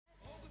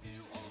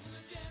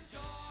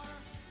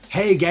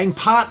Hey gang,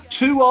 part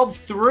 2 of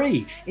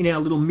 3 in our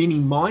little mini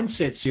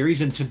mindset series,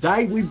 and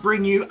today we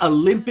bring you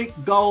Olympic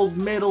gold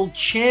medal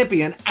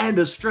champion and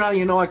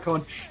Australian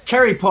icon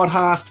Kerri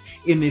Pottharst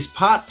in this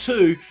part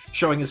 2,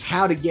 showing us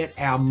how to get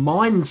our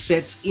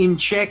mindsets in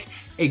check,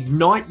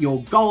 ignite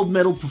your gold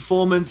medal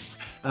performance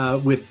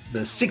with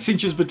the 6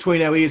 inches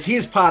between our ears.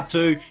 Here's part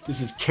 2.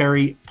 This is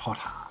Kerri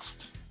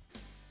Pottharst.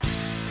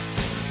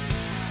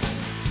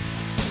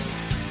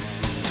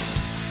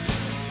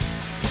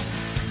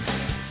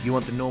 You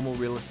want the normal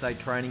real estate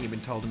training you've been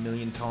told a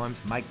million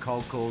times? Make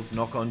cold calls,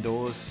 knock on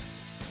doors.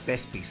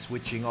 Best be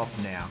switching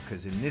off now,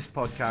 because in this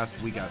podcast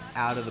we go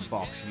out of the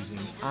box using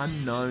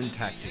unknown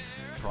tactics,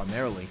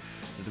 primarily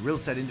that the real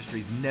estate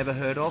industry's never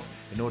heard of,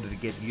 in order to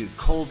get you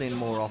called in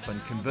more often,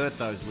 convert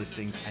those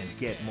listings and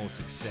get more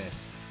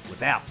success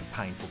without the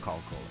painful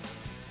cold calling.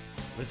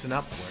 Listen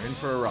up, we're in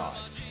for a ride.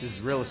 This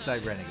is Real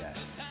Estate Renegades.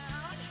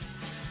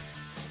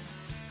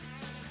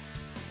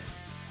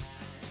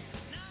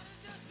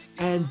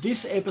 And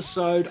this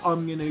episode,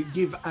 I'm going to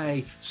give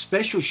a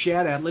special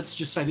shout out. Let's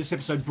just say this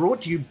episode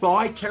brought to you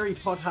by Kerri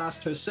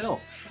Pottharst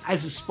herself.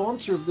 As a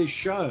sponsor of this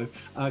show,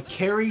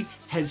 Kerri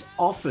has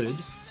offered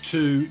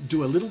to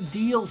do a little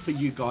deal for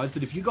you guys,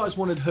 that if you guys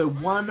wanted her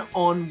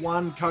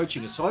one-on-one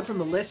coaching, aside from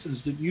the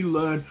lessons that you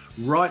learn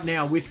right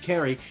now with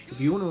Kerri, if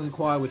you want to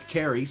inquire with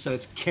Kerri, so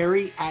it's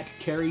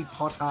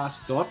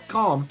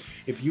kerri@kerripotthast.com.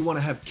 If you want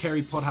to have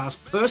Kerri Pottharst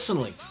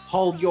personally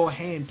hold your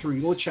hand through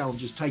your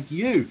challenges, take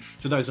you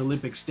to those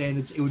Olympic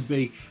standards, it would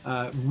be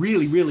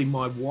really, really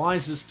my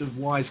wisest of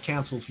wise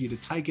counsel for you to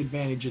take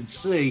advantage and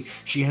see.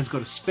 She has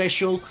got a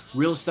special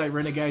Real Estate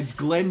Renegades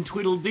Glenn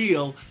Twiddle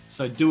deal,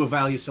 so do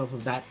avail yourself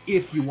of that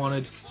if you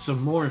wanted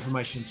some more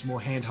information, some more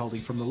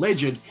hand-holding from the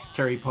legend,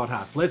 Kerri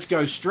Pottharst. Let's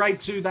go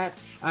straight to that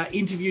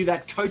interview,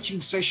 that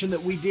coaching session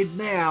that we did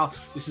now.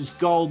 This is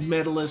gold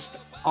medalist,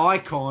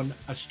 icon,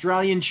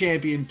 Australian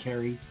champion,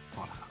 Kerri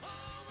Pottharst.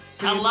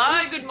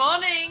 Hello, good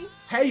morning.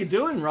 How you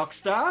doing, rock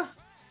star?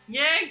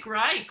 Yeah,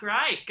 great.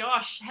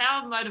 Gosh,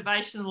 how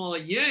motivational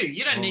are you?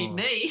 You don't need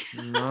me.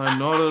 No,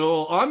 not at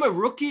all. I'm a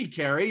rookie,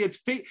 Kerri.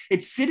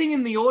 It's sitting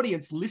in the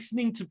audience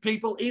listening to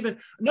people,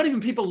 not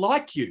even people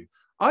like you.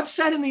 I've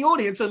sat in the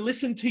audience and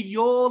listened to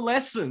your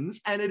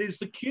lessons, and it is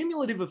the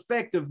cumulative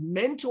effect of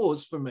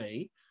mentors for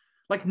me.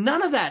 Like,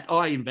 none of that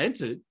I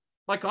invented.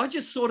 Like, I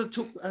just sort of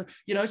took,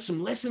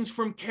 some lessons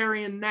from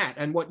Kerri and Nat,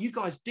 and what you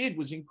guys did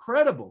was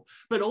incredible.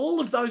 But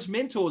all of those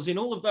mentors in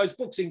all of those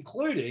books,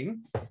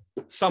 including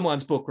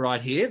someone's book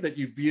right here that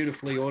you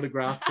beautifully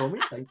autographed for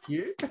me, thank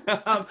you,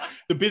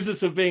 The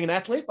Business of Being an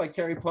Athlete by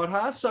Kerri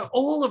Pottharst. So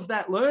all of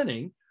that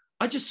learning,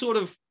 I just sort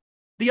of,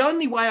 the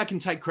only way I can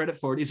take credit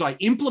for it is I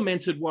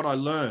implemented what I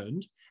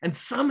learned, and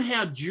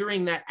somehow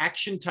during that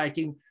action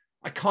taking,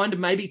 I kind of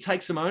maybe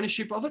take some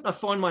ownership of it. I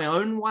find my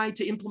own way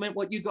to implement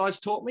what you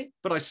guys taught me,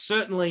 but I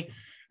certainly,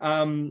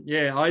 I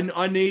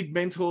need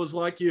mentors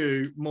like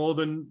you more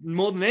than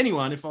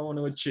anyone if I want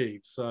to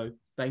achieve. So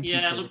thank you.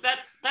 Yeah, look,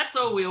 that's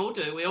all we all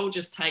do. We all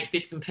just take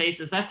bits and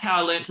pieces. That's how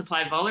I learned to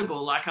play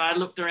volleyball. Like, I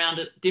looked around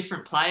at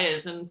different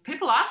players, and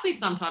people ask me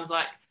sometimes,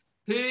 like,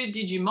 who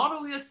did you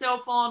model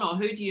yourself on, or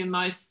who do you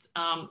most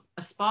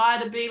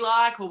aspire to be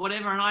like, or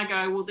whatever? And I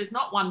go, well, there's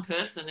not one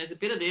person. There's a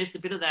bit of this, a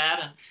bit of that.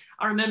 And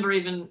I remember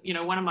even,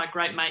 one of my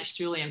great mates,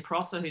 Julian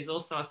Prosser, who's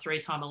also a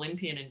 3-time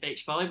Olympian in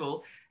beach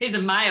volleyball. He's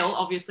a male,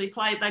 obviously.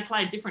 They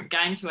play a different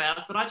game to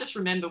ours. But I just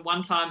remember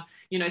one time,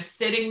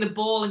 setting the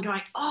ball and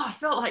going, oh, I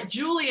felt like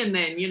Julian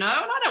then, and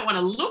I don't want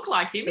to look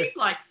like him. He's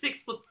like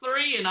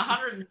 6'3" and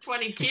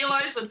 120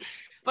 kilos.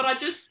 But I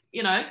just,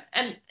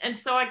 and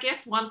so I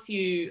guess once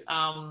you,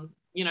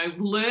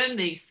 learn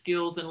these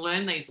skills and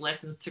learn these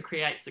lessons to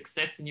create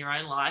success in your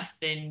own life,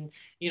 then,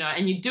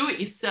 and you do it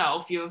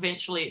yourself,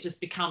 it just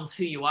becomes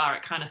who you are.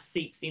 It kind of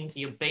seeps into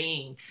your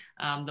being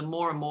the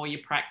more and more you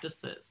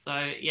practice it.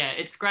 So, yeah,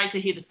 it's great to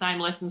hear the same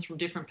lessons from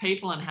different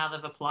people and how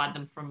they've applied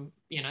them from,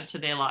 to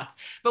their life.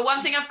 But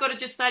one thing I've got to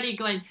just say to you,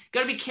 Glenn,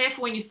 got to be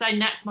careful when you say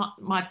Nat's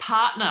my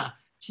partner.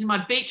 She's my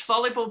beach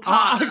volleyball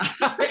partner.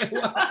 Oh, okay.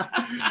 Well,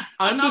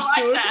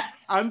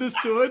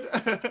 understood.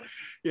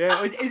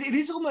 Yeah, it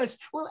is almost,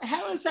 well,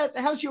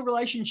 how's your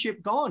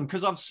relationship gone?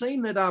 Because I've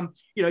seen that,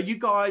 you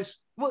guys,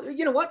 well,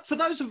 you know what, for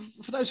those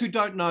who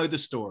don't know the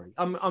story,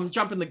 I'm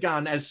jumping the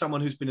gun as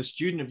someone who's been a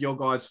student of your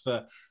guys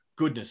for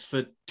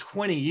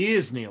 20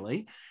 years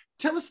nearly.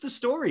 Tell us the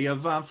story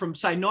of from,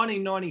 say,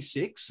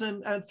 1996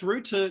 and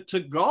through to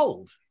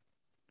gold.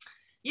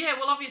 Yeah,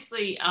 well,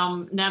 obviously,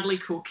 Natalie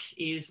Cook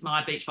is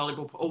my beach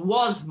volleyball, or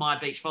was my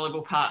beach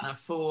volleyball partner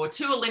for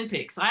 2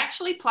 Olympics. I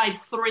actually played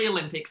 3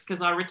 Olympics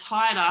because I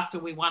retired after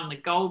we won the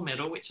gold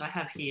medal, which I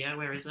have here.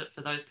 Where is it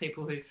for those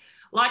people who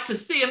like to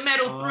see a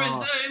medal through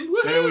Zoom?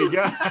 Woo-hoo! There we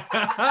go.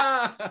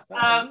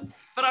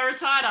 But I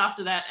retired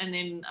after that, and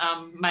then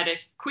made a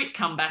quick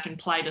comeback and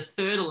played a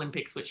 3rd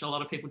Olympics, which a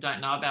lot of people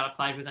don't know about. I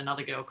played with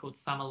another girl called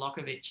Summer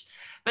Lokovic.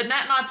 But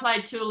Nat and I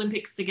played 2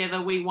 Olympics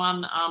together. We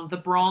won the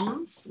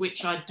bronze,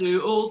 which I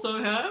do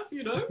also have,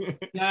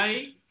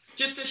 Yay. It's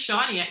just as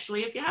shiny,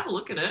 actually, if you have a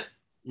look at it.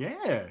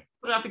 Yeah.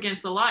 put it up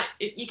against the light,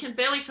 you can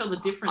barely tell the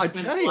difference. I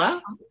tell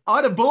you,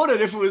 I'd have bought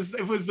it if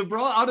it was the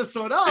bronze. I'd have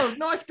thought, oh,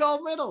 nice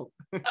gold medal.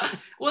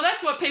 Well,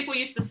 that's what people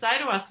used to say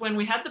to us when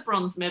we had the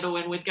bronze medal,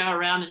 and we'd go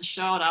around and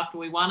show it after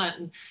we won it.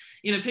 And,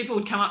 you know, people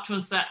would come up to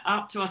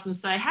us and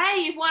say,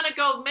 hey, you've won a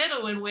gold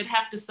medal. And we'd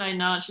have to say,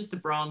 no, it's just a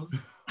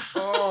bronze.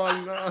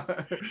 Oh,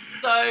 no.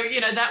 So,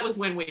 you know, that was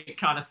when we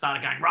kind of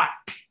started going, right,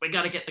 we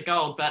got to get the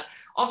gold. But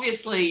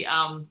obviously,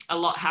 a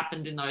lot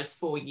happened in those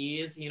 4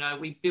 years. You know,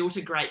 we built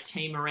a great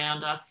team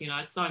around us. You know,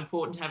 it's so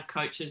important to have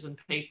coaches and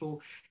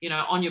people, you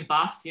know, on your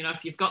bus. You know,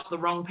 if you've got the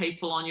wrong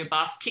people on your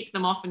bus, kick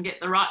them off and get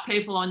the right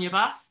people on your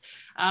bus.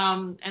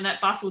 And that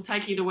bus will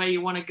take you to where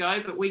you want to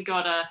go. But we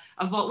got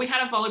we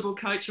had a volleyball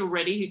coach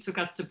already who took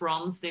us to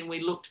bronze. Then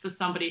we looked for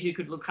somebody who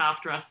could look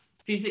after us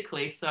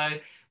physically. So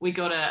we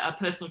got a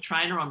personal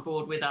trainer on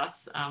board with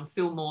us,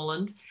 Phil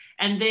Morland.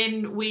 And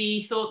then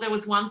we thought there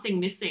was one thing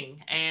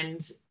missing.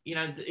 And, you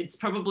know, it's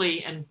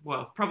probably,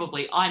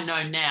 I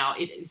know now,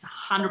 it is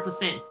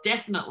 100%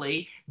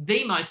 definitely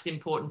the most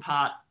important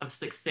part of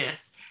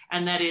success.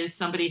 And that is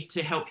somebody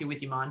to help you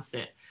with your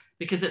mindset.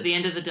 Because at the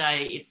end of the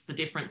day, it's the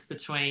difference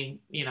between,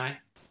 you know,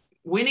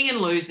 winning and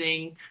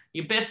losing.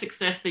 Your best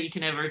success that you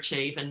can ever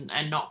achieve and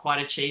not quite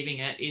achieving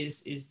it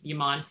is your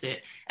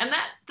mindset. And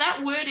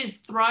that word is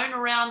thrown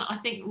around, I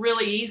think,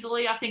 really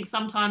easily. I think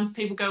sometimes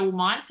people go, well,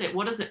 mindset,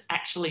 what does it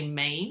actually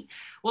mean?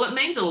 Well, it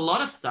means a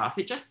lot of stuff.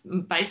 It just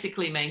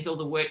basically means all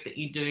the work that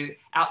you do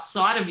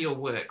outside of your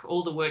work,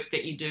 all the work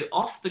that you do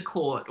off the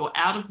court or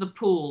out of the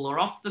pool or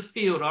off the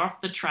field or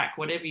off the track,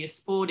 whatever your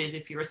sport is,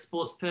 if you're a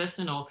sports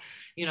person, or,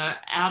 you know,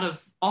 out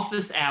of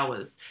office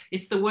hours.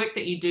 It's the work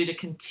that you do to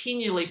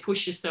continually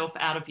push yourself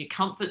out of your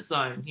comfort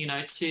zone, you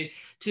know, to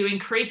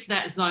increase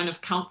that zone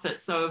of comfort.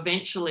 So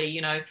eventually,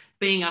 you know,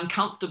 being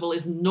uncomfortable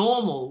is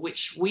normal,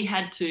 which we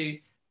had to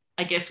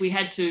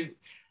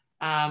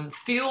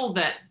feel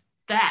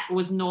that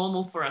was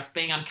normal for us,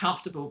 being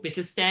uncomfortable,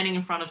 because standing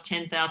in front of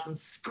 10,000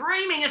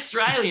 screaming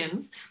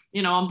Australians,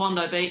 you know, on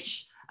Bondi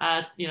Beach,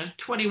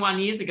 21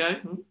 years ago,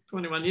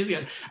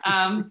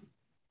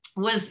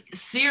 was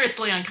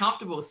seriously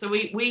uncomfortable. So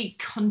we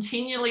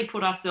continually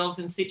put ourselves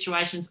in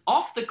situations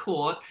off the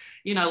court,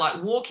 you know,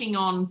 like walking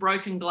on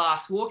broken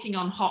glass, walking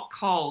on hot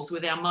coals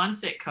with our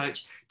mindset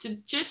coach, to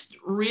just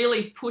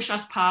really push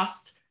us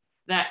past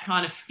that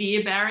kind of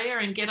fear barrier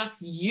and get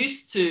us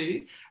used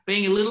to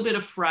being a little bit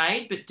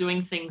afraid, but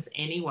doing things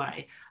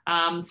anyway.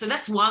 So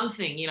that's one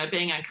thing, you know,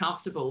 being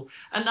uncomfortable.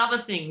 Another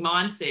thing,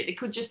 mindset, it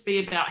could just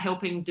be about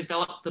helping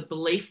develop the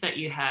belief that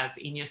you have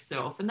in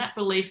yourself. And that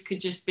belief could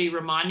just be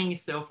reminding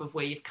yourself of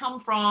where you've come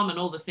from and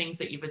all the things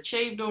that you've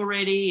achieved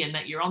already, and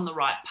that you're on the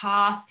right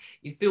path.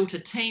 You've built a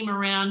team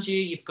around you.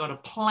 You've got a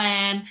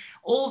plan.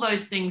 All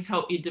those things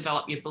help you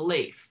develop your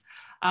belief.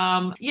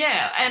 And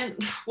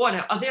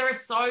there are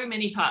so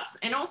many parts.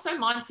 And also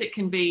mindset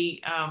can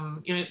be,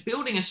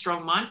 building a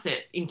strong mindset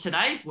in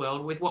today's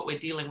world with what we're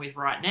dealing with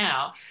right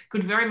now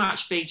could very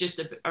much be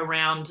just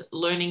around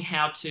learning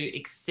how to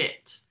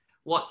accept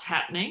what's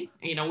happening.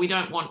 You know, we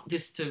don't want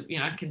this to, you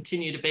know,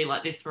 continue to be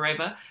like this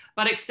forever,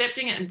 but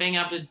accepting it and being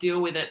able to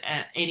deal with it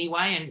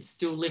anyway, and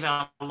still live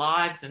our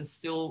lives, and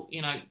still,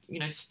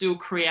 still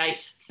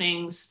create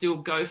things, still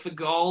go for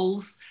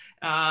goals,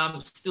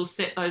 still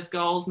set those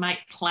goals, make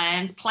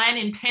plans, plan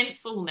in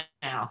pencil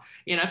now,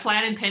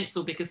 plan in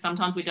pencil, because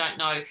sometimes we don't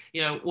know,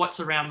 what's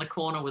around the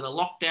corner with a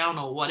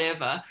lockdown or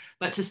whatever,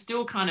 but to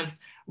still kind of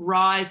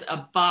rise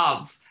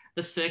above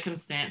the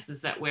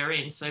circumstances that we're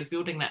in. So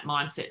building that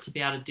mindset to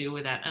be able to deal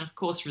with that. And of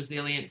course,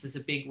 resilience is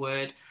a big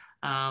word,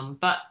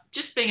 but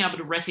just being able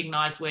to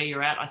recognize where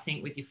you're at, I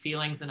think, with your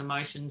feelings and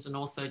emotions, and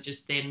also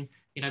just then,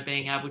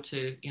 being able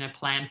to,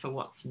 plan for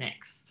what's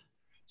next.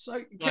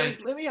 So,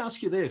 Kerri, let me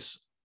ask you this.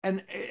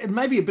 And it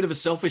may be a bit of a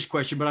selfish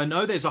question, but I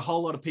know there's a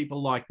whole lot of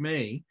people like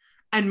me,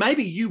 and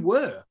maybe you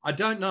were, I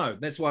don't know.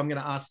 That's why I'm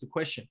going to ask the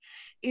question,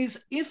 is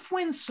if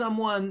when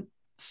someone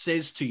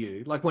says to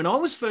you, like when I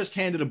was first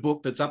handed a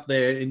book that's up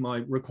there in my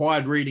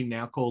required reading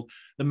now called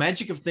The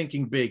Magic of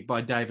Thinking Big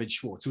by David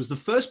Schwartz. It was the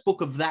first book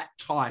of that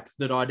type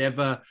that I'd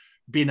ever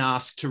been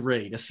asked to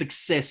read, a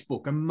success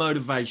book, a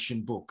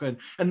motivation book.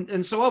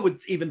 And so I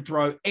would even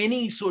throw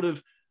any sort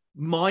of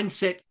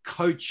mindset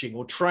coaching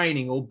or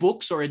training or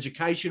books or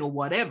education or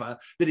whatever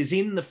that is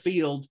in the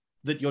field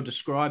that you're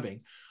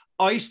describing.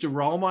 I used to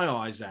roll my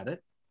eyes at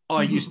it.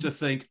 I used to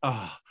think,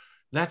 oh,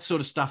 that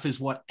sort of stuff is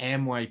what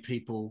Amway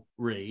people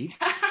read.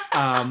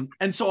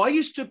 And so I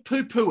used to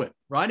poo-poo it,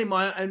 right?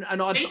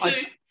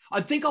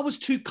 I think I was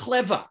too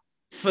clever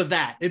for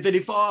that. That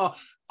if I'll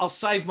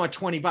save my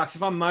 $20.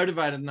 If I'm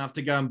motivated enough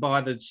to go and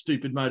buy the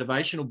stupid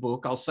motivational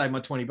book, I'll save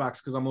my $20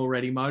 because I'm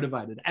already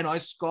motivated. And I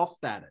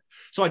scoffed at it.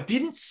 So I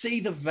didn't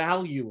see the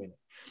value in it.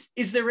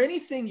 Is there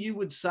anything you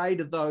would say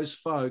to those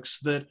folks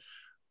that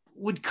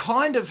would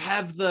kind of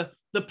have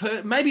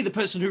maybe the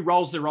person who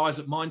rolls their eyes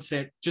at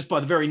mindset just by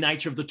the very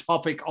nature of the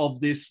topic of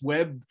this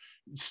web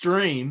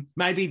stream,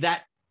 maybe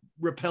that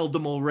repelled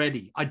them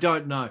already? I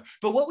don't know.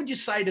 But what would you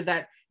say to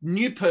that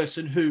new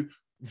person who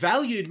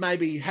valued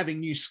maybe having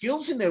new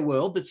skills in their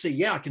world that say,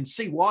 yeah, I can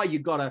see why you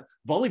got a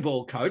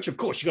volleyball coach. Of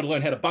course, you got to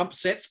learn how to bump,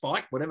 set,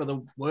 spike, whatever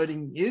the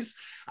wording is.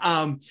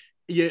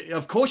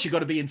 Of course, you've got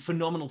to be in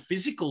phenomenal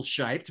physical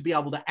shape to be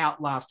able to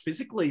outlast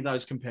physically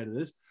those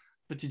competitors.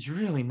 But did you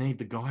really need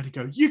the guy to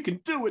go, you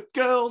can do it,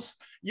 girls?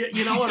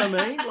 You know what I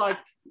mean? Like,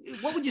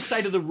 what would you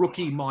say to the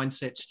rookie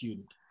mindset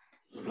student?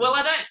 Well,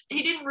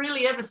 he didn't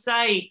really ever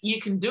say,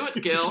 you can do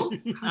it,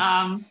 girls.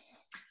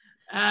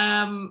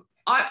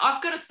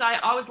 I've got to say,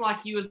 I was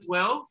like you as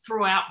well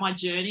throughout my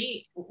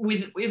journey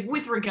with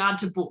regard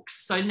to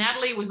books. So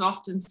Natalie was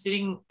often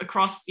sitting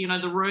across,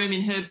 the room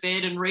in her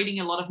bed and reading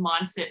a lot of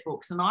mindset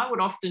books. And I would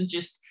often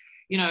just,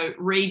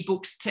 read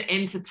books to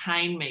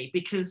entertain me,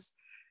 because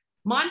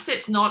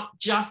mindset's not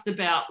just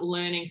about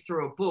learning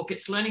through a book,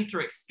 it's learning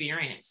through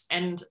experience.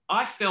 And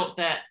I felt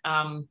that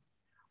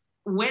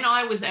when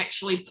I was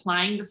actually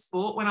playing the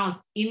sport, when I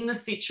was in the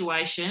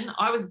situation,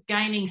 I was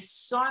gaining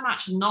so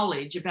much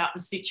knowledge about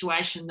the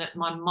situation that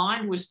my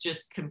mind was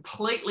just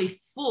completely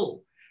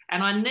full.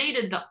 And I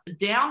needed the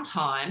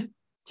downtime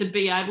to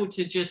be able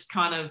to just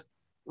kind of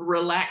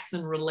relax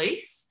and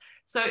release.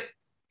 So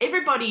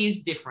everybody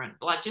is different.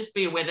 Like, just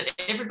be aware that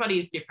everybody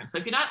is different. So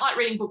if you don't like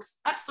reading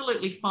books,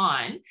 absolutely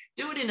fine.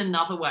 Do it in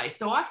another way.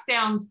 So I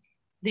found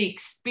the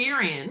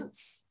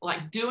experience,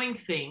 like doing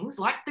things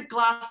like the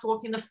glass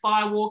walking, the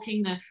fire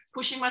walking, the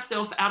pushing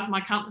myself out of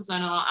my comfort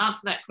zone. And I'll answer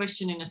that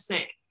question in a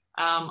sec.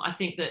 I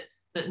think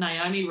that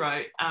Naomi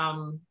wrote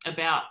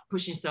about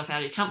pushing yourself out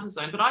of your comfort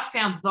zone. But I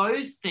found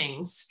those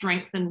things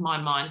strengthened my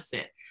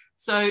mindset.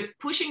 So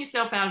pushing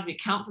yourself out of your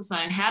comfort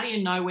zone, how do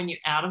you know when you're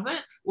out of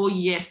it? Well,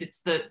 yes, it's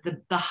the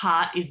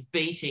heart is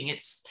beating.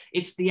 It's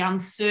the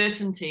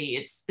uncertainty.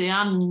 It's the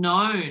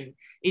unknown.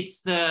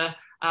 It's the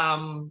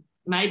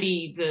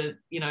maybe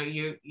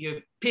you're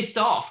pissed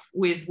off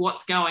with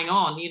what's going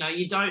on.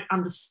 You don't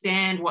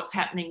understand what's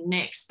happening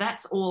next.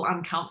 That's all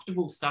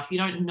uncomfortable stuff. You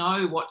don't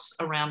know what's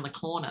around the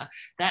corner.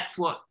 That's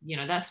what,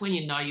 that's when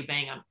you know you're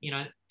being,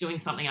 doing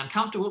something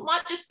uncomfortable. It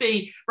might just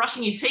be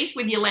brushing your teeth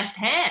with your left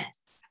hand.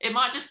 It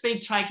might just be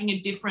taking a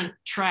different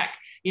track,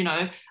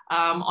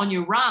 on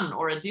your run,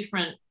 or a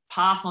different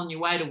path on your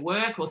way to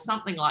work, or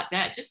something like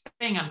that. Just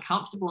being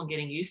uncomfortable and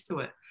getting used to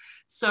it.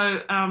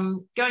 So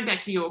going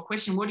back to your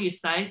question, what do you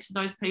say to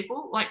those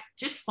people? Like,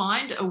 just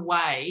find a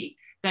way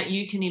that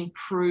you can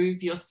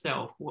improve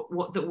yourself,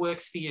 what that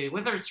works for you,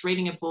 whether it's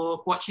reading a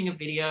book, watching a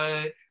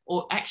video,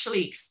 or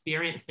actually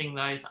experiencing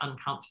those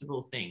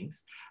uncomfortable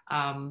things.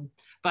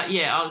 But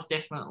yeah, I was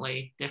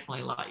definitely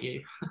like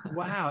you.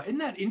 Wow. Isn't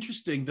that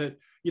interesting that,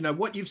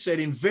 what you've said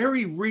in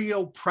very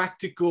real,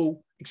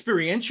 practical,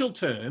 experiential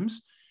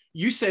terms,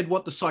 you said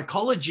what the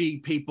psychology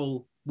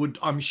people would,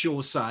 I'm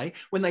sure, say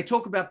when they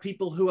talk about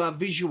people who are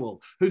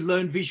visual, who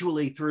learn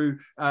visually through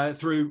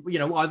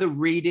either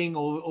reading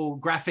or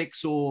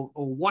graphics or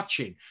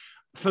watching.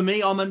 For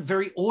me, I'm a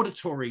very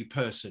auditory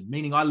person,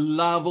 meaning I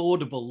love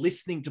audible,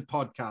 listening to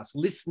podcasts,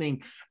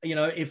 listening.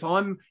 If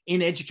I'm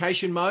in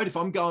education mode, if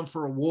I'm going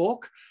for a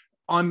walk,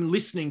 I'm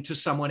listening to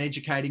someone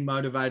educating,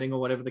 motivating,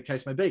 or whatever the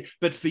case may be.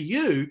 But for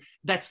you,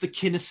 that's the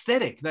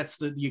kinesthetic.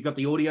 You've got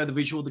the audio, the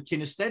visual, the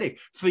kinesthetic.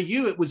 For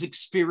you, it was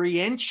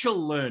experiential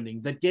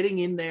learning, that getting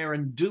in there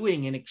and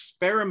doing and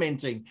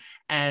experimenting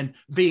and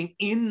being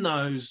in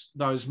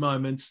those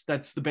moments,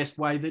 that's the best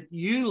way that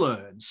you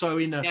learn. So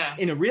in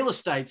a real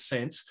estate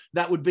sense,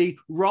 that would be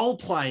role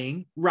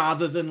playing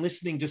rather than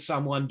listening to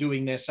someone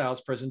doing their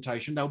sales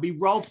presentation. They'll be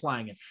role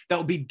playing it.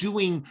 They'll be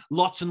doing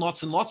lots and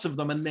lots and lots of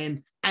them, and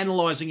then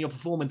analyzing your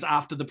performance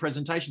after the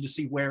presentation to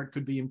see where it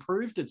could be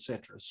improved,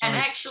 etc. So, and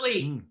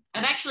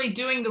actually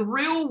doing the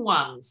real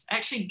ones,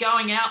 actually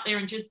going out there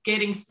and just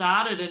getting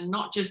started, and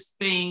not just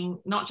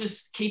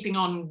keeping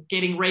on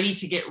getting ready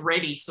to get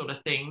ready sort of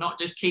thing, not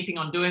just keeping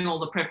on doing all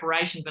the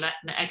preparation, but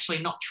actually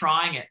not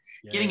trying it,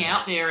 getting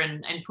out there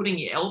and putting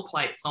your L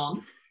plates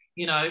on,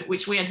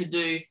 which we had to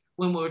do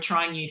when we were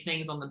trying new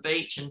things on the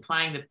beach and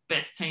playing the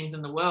best teams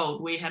in the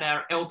world. We had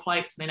our L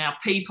plates, then our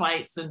P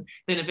plates, and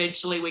then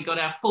eventually we got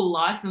our full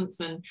license,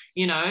 and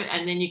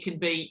and then you can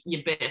be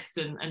your best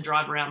and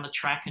drive around the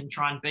track and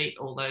try and beat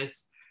all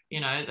those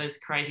those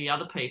crazy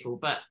other people.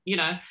 But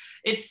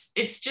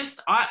it's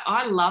just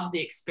I love the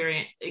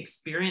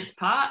experience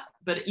part,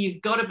 but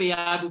you've got to be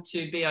able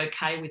to be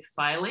okay with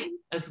failing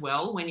as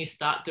well when you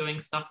start doing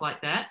stuff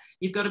like that.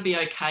 You've got to be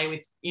okay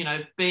with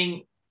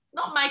being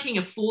not making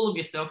a fool of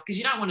yourself, because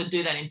you don't want to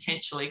do that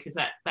intentionally, because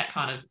that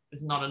kind of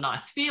is not a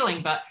nice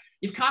feeling. But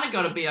you've kind of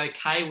got to be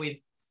okay with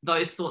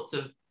those sorts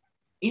of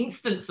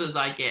instances,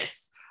 I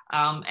guess.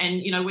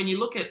 And when you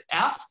look at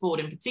our sport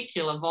in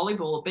particular,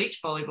 volleyball or beach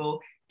volleyball,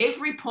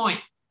 every point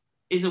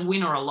is a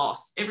win or a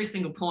loss, every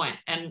single point.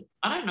 And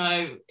I don't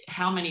know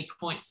how many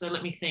points, so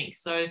let me think.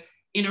 So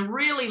in a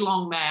really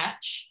long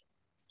match,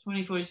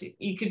 24,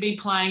 you could be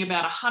playing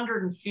about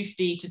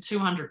 150 to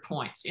 200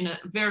 points. In a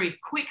very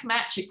quick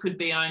match, it could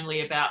be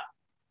only about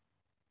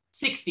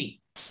 60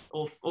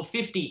 or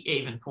 50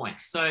 even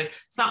points. So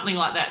something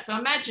like that. So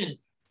imagine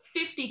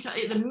 50 to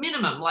the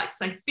minimum, like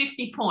say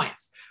 50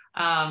 points.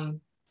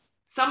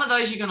 some of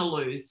those you're going to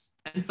lose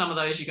and some of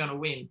those you're going to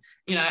win,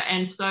 you know.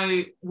 And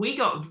so we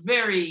got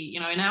very, you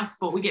know, in our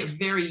sport, we get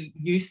very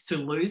used to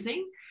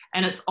losing.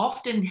 And it's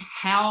often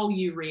how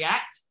you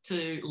react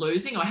to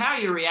losing or how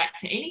you react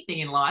to anything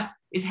in life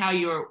is how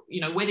you're, you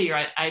know, whether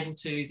you're able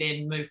to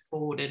then move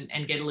forward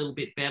and get a little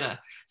bit better.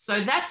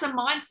 So that's a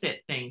mindset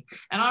thing.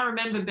 And I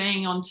remember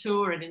being on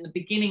tour and in the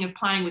beginning of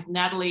playing with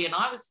Natalie, and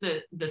I was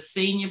the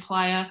senior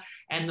player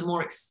and the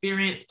more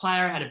experienced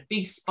player. I had a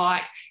big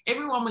spike.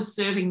 Everyone was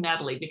serving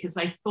Natalie because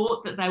they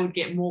thought that they would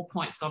get more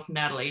points off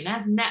Natalie.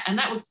 And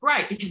that was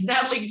great because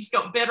Natalie just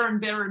got better and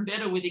better and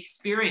better with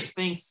experience,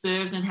 being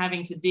served and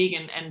having to dig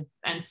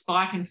and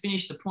spike and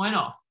finish the point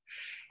off.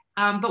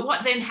 But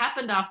what then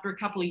happened after a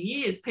couple of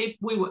years,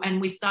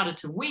 we started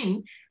to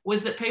win,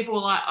 was that people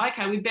were like,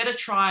 okay, we better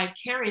try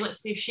Kerri.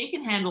 Let's see if she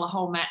can handle a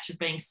whole match of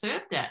being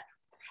served at.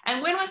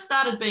 And when I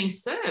started being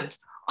served,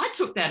 I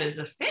took that as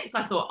offense.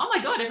 I thought, oh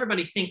my God,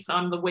 everybody thinks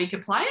I'm the weaker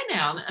player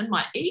now. And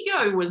my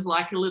ego was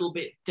like a little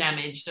bit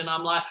damaged. And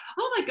I'm like,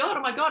 oh my God,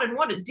 oh my God. And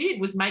what it did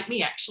was make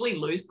me actually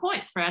lose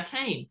points for our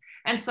team.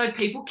 And so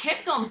people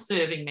kept on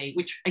serving me,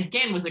 which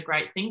again was a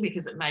great thing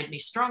because it made me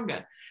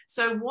stronger.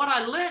 So what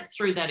I learned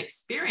through that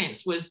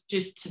experience was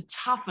just to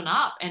toughen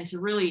up and to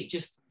really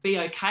just be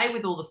okay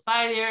with all the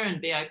failure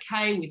and be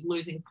okay with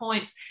losing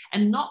points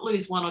and not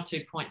lose 1 or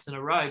 2 points in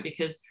a row.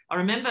 Because I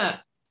remember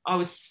I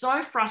was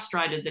so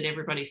frustrated that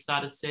everybody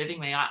started serving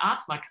me. I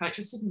asked my coach,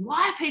 I said,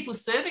 why are people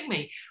serving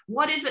me?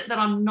 What is it that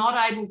I'm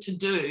not able to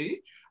do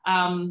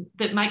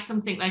that makes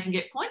them think they can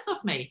get points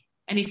off me?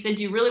 And he said,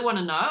 do you really want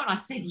to know? And I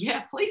said,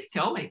 yeah, please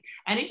tell me.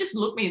 And he just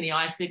looked me in the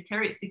eye and said,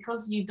 Kerri, it's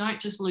because you don't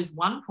just lose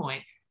 1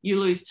 point, you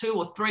lose 2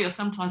 or 3 or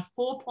sometimes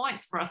 4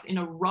 points for us in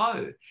a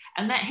row.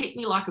 And that hit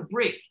me like a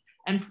brick.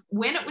 And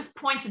when it was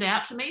pointed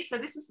out to me, so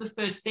this is the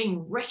first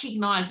thing,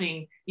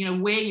 recognizing, you know,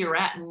 where you're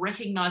at and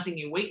recognizing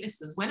your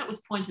weaknesses. When it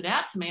was pointed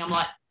out to me, I'm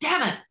like,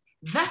 damn it,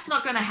 that's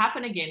not going to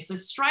happen again. So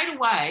straight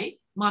away,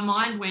 my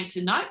mind went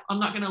to, no, I'm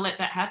not going to let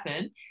that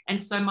happen. And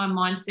so my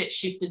mindset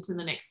shifted to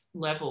the next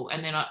level.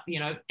 And then,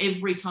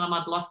 every time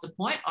I'd lost a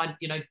point, I'd,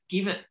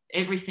 give it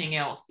everything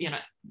else,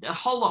 a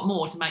whole lot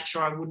more to make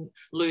sure I wouldn't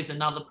lose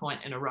another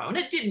point in a row. And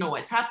it didn't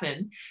always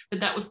happen, but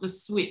that was the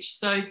switch.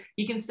 So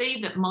you can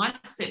see that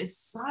mindset is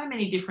so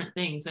many different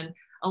things. And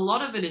a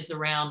lot of it is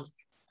around,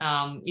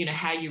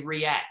 how you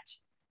react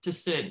to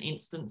certain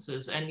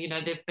instances. And,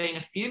 there've been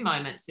a few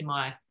moments in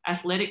my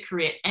athletic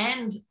career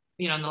and,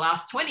 in the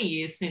last 20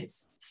 years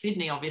since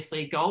Sydney,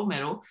 obviously gold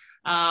medal,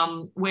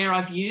 where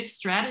I've used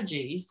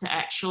strategies to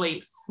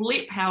actually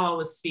flip how I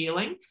was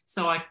feeling.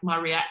 So my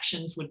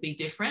reactions would be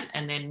different.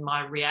 And then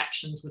my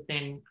reactions would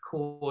then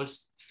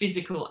cause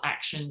physical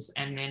actions.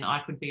 And then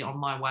I could be on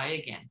my way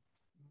again.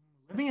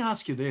 Let me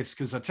ask you this,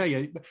 because I tell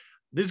you,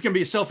 this is going to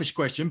be a selfish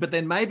question, but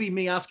then maybe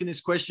me asking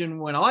this question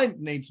when I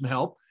need some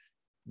help,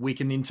 we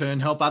can in turn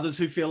help others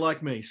who feel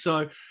like me.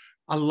 So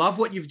I love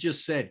what you've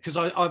just said, because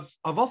I've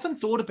often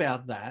thought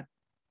about that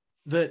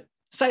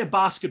say a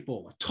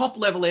basketballer, top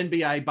level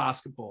NBA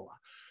basketballer,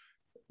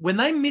 when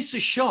they miss a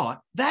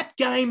shot, that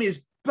game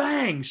is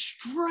bang,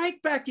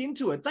 straight back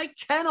into it. They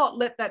cannot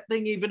let that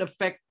thing even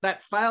affect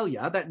that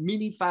failure, that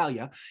mini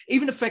failure,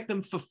 even affect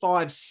them for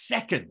 5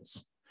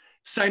 seconds.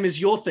 Same as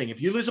your thing.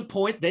 If you lose a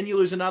point, then you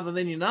lose another,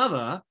 then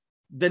another,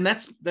 then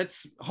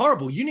that's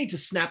horrible. You need to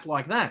snap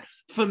like that.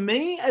 For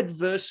me,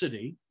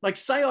 adversity, like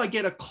say I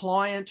get a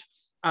client,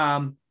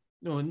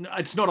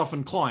 it's not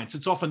often clients,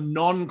 it's often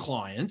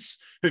non-clients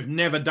who've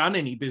never done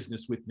any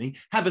business with me,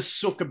 have a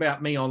sook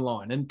about me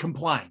online and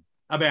complain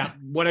about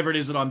whatever it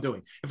is that I'm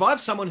doing. If I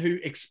have someone who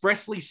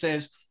expressly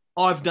says,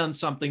 I've done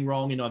something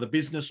wrong in either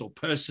business or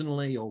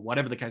personally or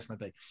whatever the case may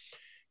be,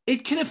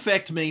 it can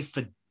affect me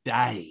for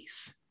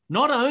days.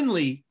 Not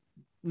only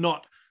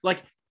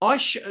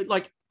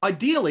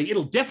ideally,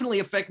 it'll definitely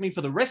affect me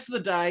for the rest of the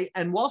day.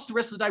 And whilst the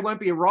rest of the day won't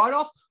be a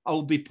write-off, I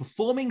will be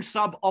performing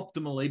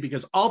suboptimally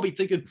because I'll be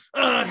thinking,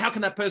 how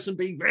can that person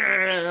be,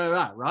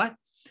 right?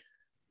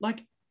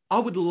 Like, I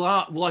would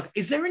love,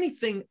 is there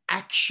anything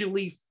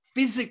actually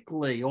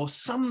physically or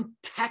some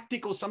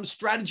tactic or some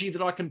strategy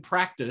that I can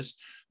practice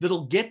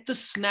that'll get the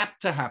snap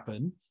to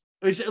happen?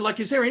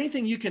 Is there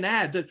anything you can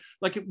add that,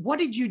 what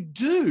did you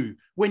do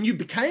when you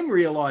became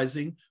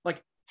realizing,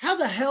 how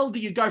the hell do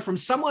you go from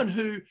someone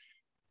who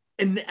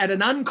at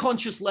an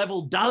unconscious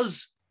level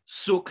does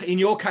sook, in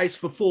your case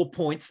for 4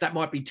 points, that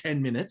might be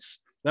 10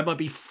 minutes, that might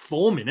be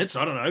 4 minutes,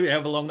 I don't know,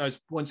 however long those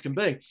points can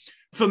be.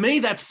 For me,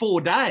 that's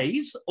 4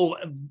 days or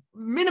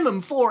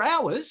minimum 4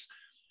 hours.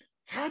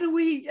 How do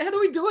we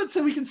do it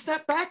so we can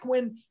snap back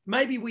when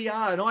maybe we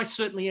are, and I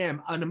certainly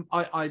am, and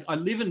I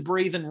live and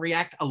breathe and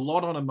react a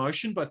lot on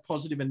emotion, both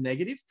positive and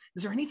negative.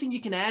 Is there anything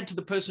you can add to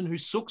the person who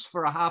sooks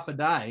for a half a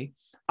day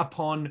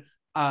upon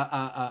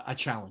a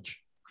challenge?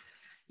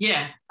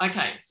 Yeah.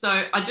 Okay.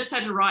 So I just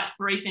had to write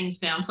 3 things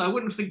down so I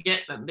wouldn't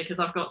forget them, because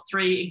I've got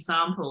 3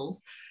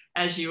 examples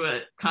as you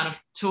were kind of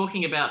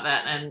talking about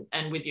that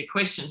and with your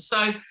question.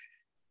 So,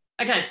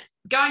 okay,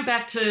 going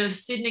back to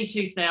Sydney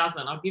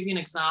 2000, I'll give you an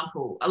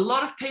example. A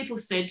lot of people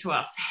said to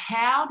us,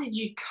 how did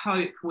you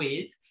cope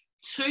with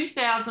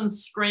 2,000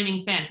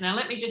 screaming fans. Now,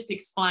 let me just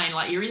explain.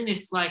 Like, you're in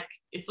this, like,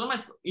 it's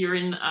almost, you're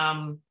in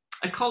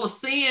a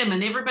coliseum,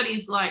 and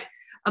everybody's like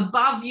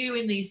above you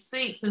in these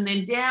seats, and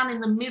then down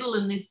in the middle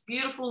in this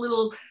beautiful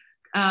little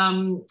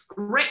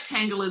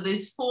rectangle,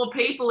 there's 4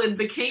 people in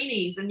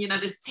bikinis, and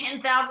there's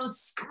 10,000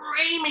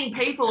 screaming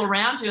people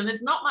around you, and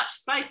there's not much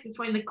space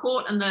between the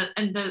court and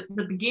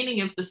the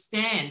beginning of the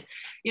stand.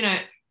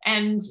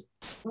 And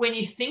when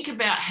you think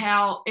about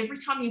how every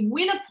time you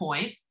win a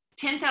point,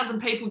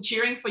 10,000 people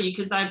cheering for you,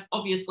 because they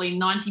obviously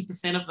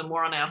 90% of them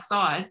were on our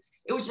side,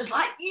 it was just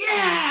like,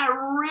 yeah,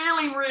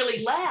 really,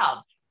 really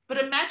loud. But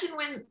imagine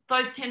when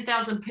those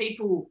 10,000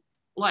 people,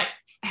 like,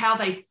 how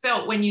they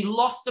felt when you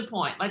lost a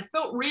point. They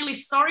felt really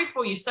sorry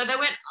for you. So they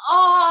went,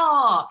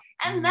 oh,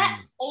 and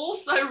that's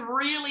also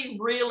really,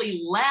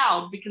 really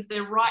loud because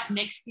they're right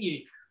next to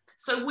you.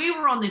 So we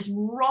were on this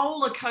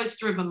roller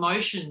coaster of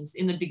emotions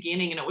in the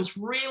beginning, and it was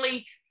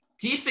really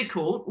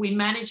difficult. We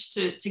managed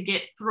to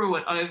get through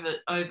it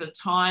over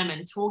time,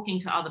 and talking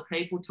to other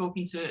people,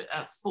 talking to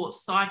a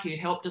sports psych who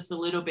helped us a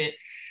little bit.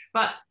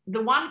 But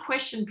the one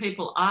question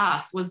people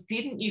asked was,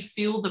 didn't you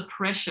feel the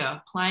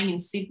pressure playing in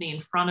Sydney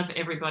in front of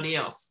everybody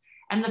else?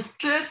 And the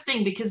first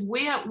thing, because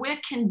we're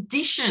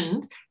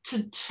conditioned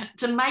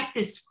to make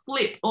this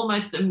flip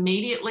almost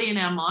immediately in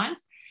our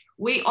minds,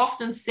 we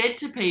often said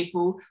to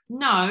people,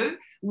 no,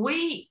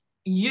 we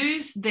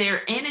use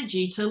their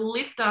energy to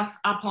lift us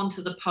up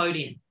onto the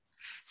podium.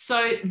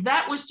 So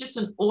that was just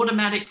an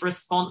automatic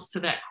response to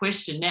that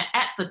question. Now,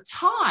 at the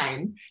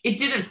time, it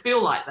didn't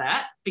feel like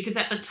that, because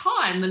at the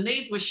time, the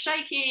knees were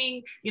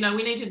shaking. We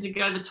needed to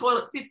go to the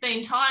toilet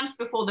 15 times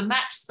before the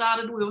match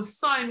started. We were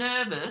so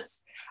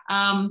nervous.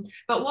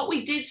 But what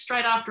we did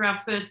straight after our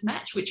first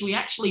match, which we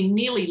actually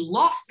nearly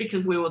lost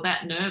because we were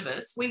that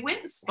nervous, we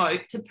went and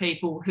spoke to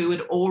people who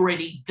had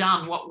already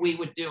done what we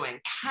were doing,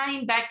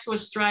 came back to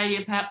Australia,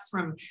 perhaps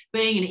from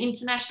being an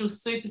international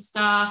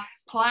superstar,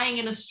 playing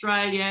in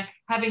Australia,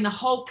 having the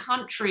whole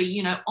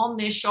country, on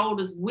their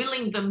shoulders,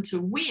 willing them to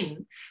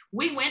win.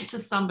 We went to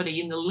somebody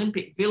in the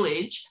Olympic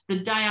Village the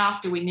day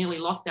after we nearly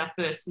lost our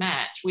first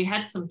match. We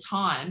had some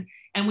time,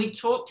 and we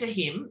talked to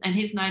him, and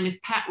his name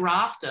is Pat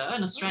Rafter,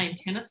 an Australian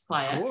tennis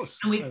player. Of course.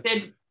 And we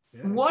said,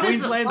 what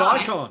is it like?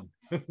 Queensland icon.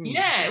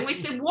 Yeah, we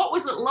said, what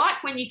was it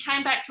like when you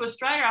came back to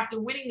Australia after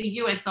winning the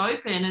US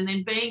Open and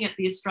then being at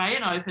the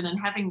Australian Open and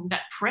having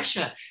that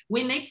pressure?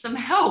 We need some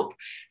help.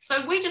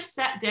 So we just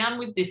sat down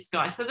with this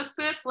guy. So the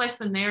first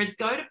lesson there is,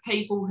 go to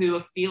people who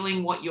are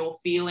feeling what you're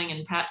feeling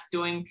and perhaps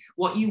doing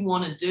what you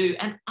want to do,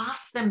 and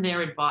ask them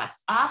their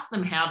advice. Ask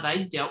them how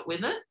they dealt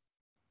with it.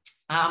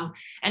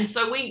 And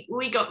so we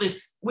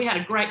had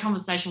a great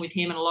conversation with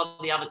him and a lot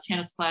of the other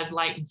tennis players,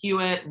 Leighton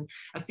Hewitt and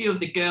a few of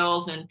the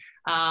girls. And,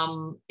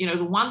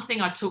 the one thing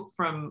I took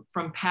from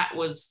Pat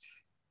was,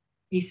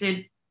 he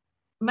said,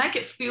 make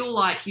it feel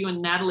like you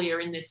and Natalie are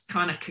in this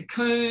kind of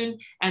cocoon,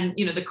 and,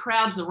 the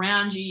crowd's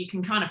around you, you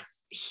can kind of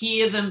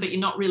hear them, but you're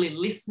not really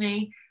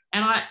listening.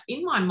 And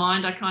in my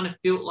mind, I kind of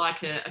built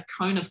like a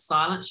cone of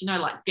silence,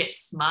 like Get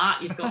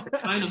Smart. You've got the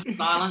cone of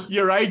silence.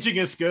 You're aging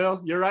us,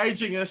 girl. You're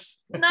aging us.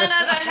 No, they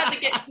had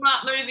the Get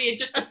Smart movie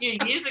just a few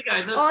years ago.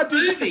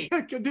 Movie.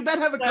 Did that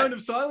have a cone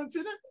of silence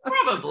in it?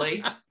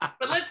 Probably.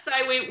 But let's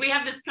say we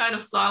have this cone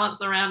of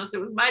silence around us.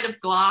 It was made of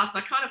glass.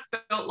 I kind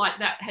of felt like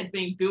that had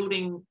been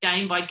building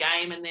game by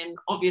game. And then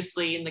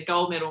obviously in the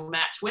gold medal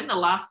match, when the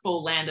last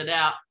ball landed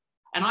out,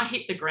 and I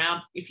hit the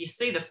ground. If you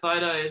see the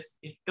photos,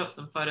 you've got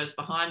some photos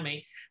behind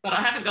me, but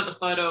I haven't got the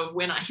photo of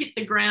when I hit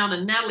the ground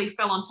and Natalie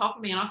fell on top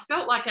of me. And I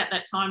felt like at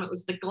that time, it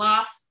was the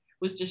glass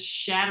was just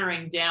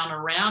shattering down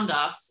around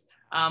us.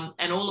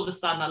 And all of a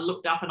sudden I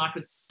looked up and I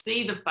could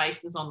see the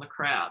faces on the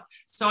crowd.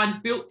 So I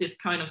built this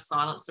cone of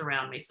silence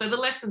around me. So the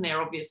lesson there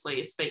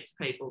obviously is speak to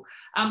people.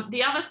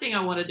 The other thing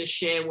I wanted to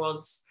share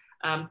was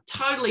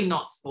totally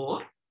not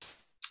sport.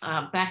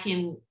 Back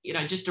in,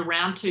 just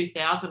around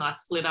 2000, I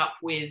split up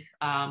with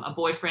a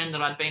boyfriend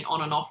that I'd been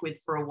on and off with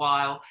for a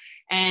while.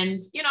 And,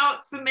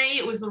 for me,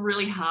 it was a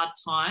really hard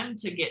time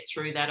to get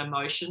through that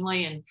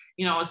emotionally. And,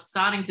 I was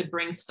starting to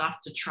bring stuff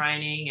to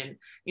training.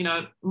 And,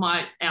 our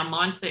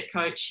mindset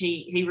coach,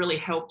 he really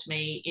helped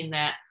me in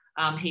that.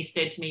 He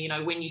said to me,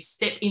 when you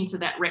step into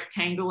that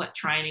rectangle at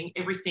training,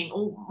 everything,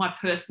 all my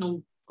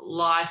personal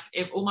life,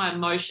 all my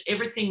emotion,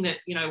 everything that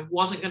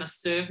wasn't going to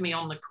serve me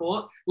on the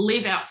court,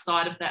 live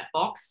outside of that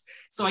box.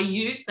 So I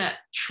used that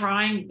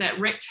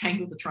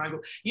rectangle,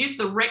 use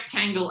the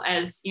rectangle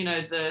as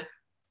the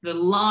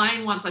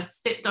line. Once I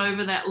stepped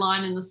over that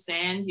line in the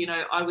sand,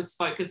 I was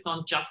focused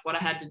on just what I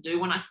had to do.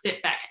 When I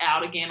stepped back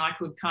out again, I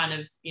could kind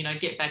of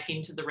get back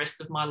into the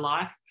rest of my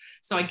life.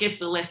 So I guess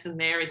the lesson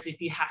there is,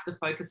 if you have to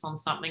focus on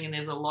something and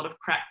there's a lot of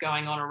crap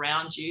going on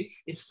around you,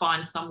 is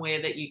find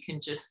somewhere that you can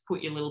just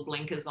put your little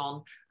blinkers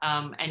on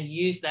and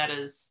use that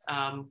as,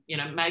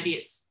 maybe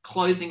it's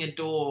closing a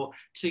door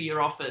to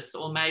your office,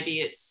 or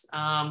maybe it's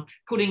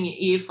putting your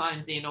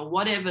earphones in, or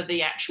whatever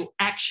the actual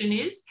action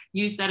is.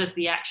 Use that as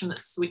the action that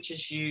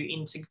switches you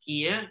into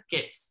gear,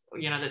 gets,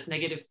 those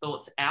negative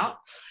thoughts out.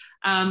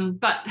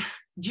 But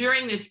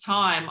during this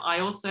time, I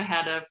also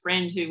had a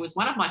friend who was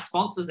one of my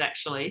sponsors,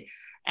 actually,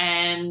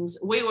 and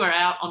we were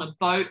out on a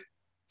boat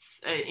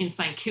in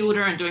St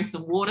Kilda and doing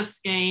some water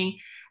skiing.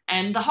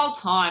 And the whole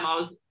time I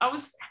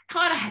was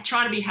kind of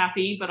trying to be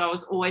happy, but I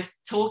was always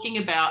talking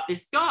about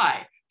this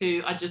guy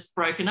who I'd just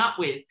broken up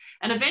with.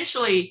 And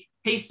eventually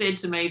he said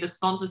to me, the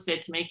sponsor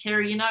said to me,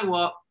 Kerri, you know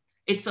what?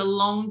 It's a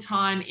long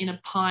time in a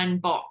pine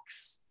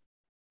box.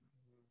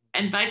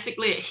 And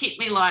basically it hit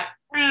me like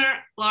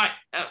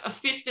a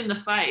fist in the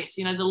face.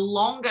 You know, the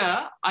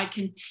longer I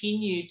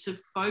continue to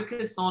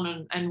focus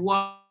on and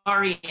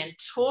worry and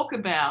talk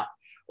about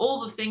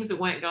all the things that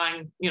weren't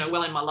going, you know,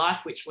 well in my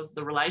life, which was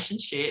the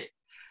relationship,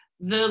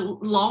 the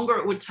longer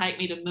it would take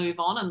me to move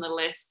on and the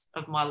less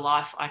of my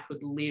life I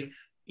could live,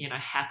 you know,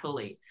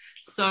 happily.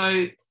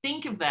 So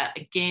think of that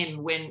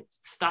again when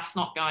stuff's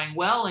not going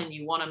well and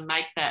you want to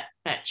make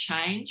that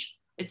change.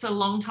 It's a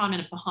long time in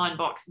a behind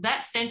box.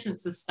 That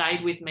sentence has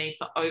stayed with me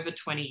for over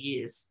 20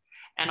 years.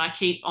 And I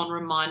keep on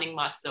reminding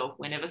myself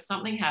whenever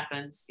something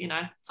happens, you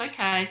know, it's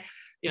okay.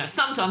 You know,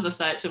 sometimes I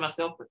say it to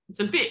myself, but it's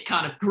a bit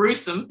kind of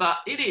gruesome, but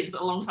it is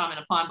a long time in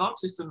a pine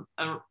box, just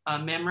a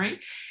memory.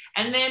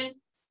 And then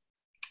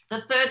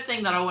the third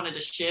thing that I wanted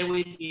to share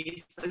with you,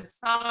 so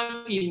some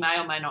of you may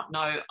or may not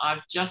know,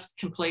 I've just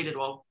completed,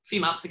 well, a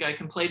few months ago,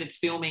 completed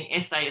filming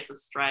SAS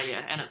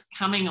Australia, and it's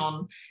coming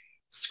on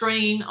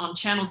screen on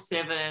Channel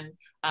 7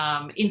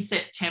 in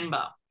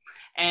September.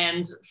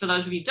 And for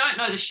those of you who don't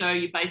know the show,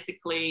 you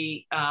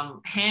basically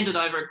handed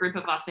over, a group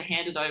of us are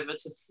handed over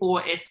to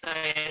 4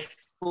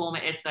 former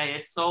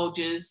SAS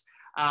soldiers.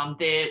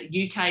 They're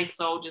UK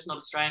soldiers, not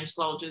Australian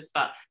soldiers,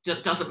 but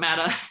it doesn't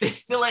matter. They're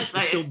still SAS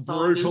They're still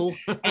soldiers. brutal.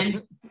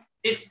 And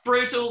it's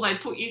brutal. They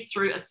put you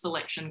through a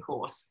selection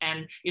course.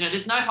 And, you know,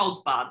 there's no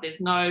holds barred.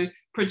 There's no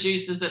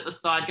producers at the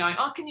side going,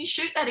 oh, can you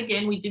shoot that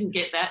again? We didn't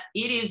get that.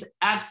 It is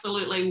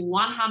absolutely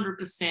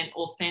 100%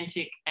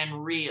 authentic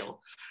and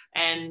real.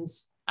 And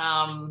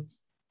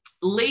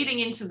leading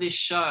into this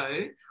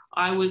show,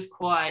 I was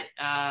quite,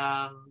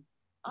 I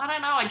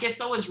don't know, I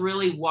guess I was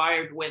really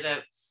worried whether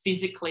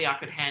physically I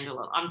could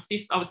handle it.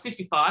 I was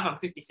 55, I'm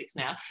 56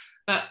 now,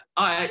 but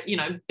I, you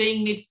know,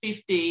 being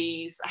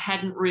mid-50s, I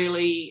hadn't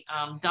really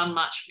done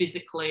much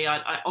physically.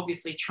 I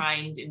obviously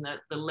trained in the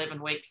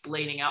 11 weeks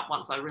leading up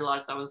once I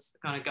realized I was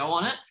going to go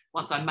on it.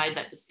 Once I made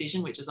that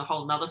decision, which is a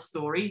whole nother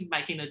story,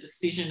 making a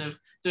decision of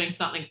doing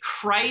something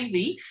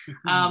crazy.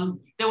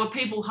 There were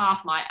people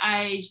half my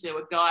age. There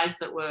were guys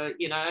that were,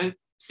 you know,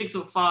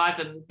 6'5"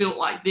 and built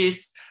like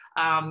this.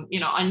 You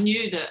know, I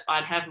knew that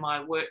I'd have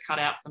my work cut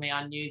out for me.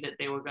 I knew that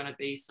there were going to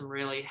be some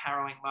really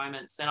harrowing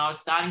moments. And I was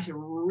starting to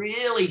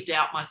really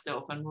doubt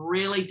myself and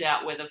really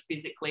doubt whether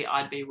physically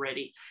I'd be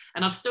ready.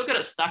 And I've still got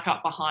it stuck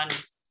up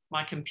behind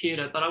my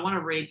computer, but I want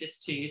to read this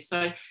to you.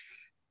 So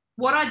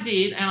what I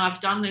did, and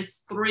I've done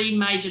this 3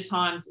 major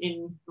times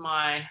in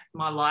my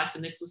life,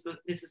 and this is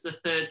the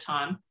 3rd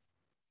time,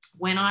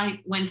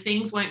 when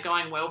things weren't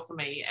going well for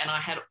me and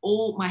I had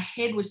my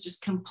head was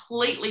just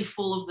completely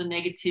full of the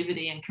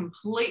negativity and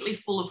completely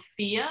full of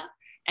fear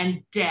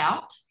and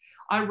doubt,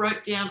 I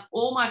wrote down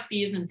all my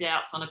fears and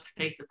doubts on a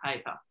piece of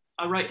paper.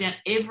 I wrote down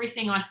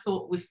everything I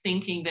thought was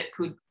thinking that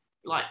could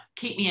like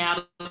keep me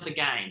out of the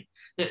game,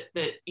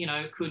 that you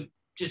know, could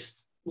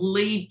just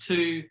lead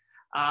to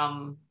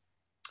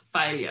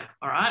failure.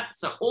 All right.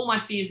 So all my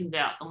fears and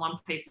doubts on one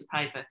piece of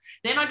paper.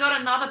 Then I got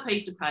another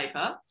piece of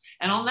paper,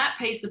 and on that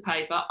piece of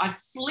paper, I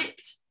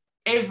flipped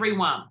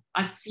everyone.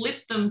 I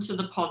flipped them to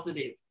the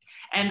positive,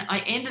 and I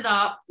ended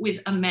up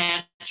with a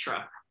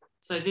mantra.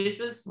 So this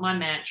is my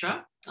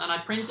mantra, and I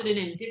printed it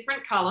in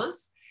different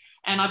colors,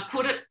 and I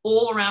put it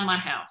all around my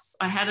house.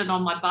 I had it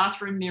on my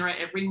bathroom mirror.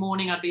 Every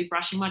morning I'd be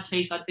brushing my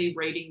teeth. I'd be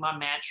reading my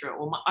mantra,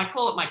 or I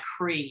call it my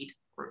creed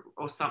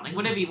or something,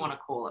 whatever you want to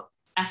call it.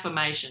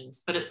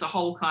 Affirmations, but it's a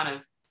whole kind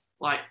of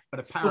like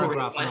a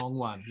paragraph long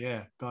one.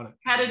 Yeah, got it.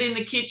 Had it in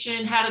the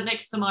kitchen, had it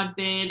next to my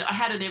bed. I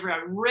had it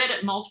everywhere. I read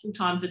it multiple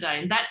times a day.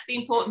 And that's the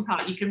important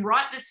part. You can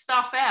write this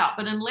stuff out,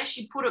 but unless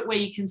you put it where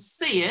you can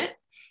see it,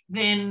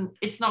 then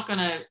it's not going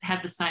to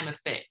have the same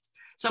effect.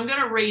 So I'm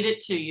going to read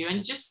it to you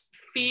and just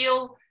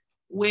feel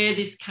where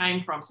this came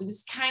from. So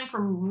this came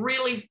from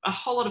really a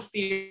whole lot of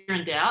fear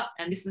and doubt.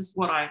 And this is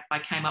what I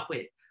came up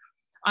with.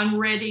 I'm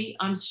ready,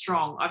 I'm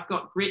strong, I've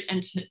got grit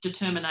and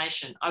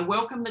determination. I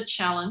welcome the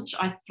challenge,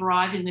 I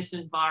thrive in this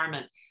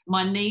environment.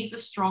 My knees are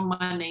strong,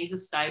 my knees are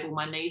stable,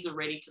 my knees are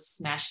ready to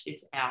smash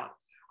this out.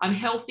 I'm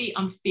healthy,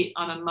 I'm fit,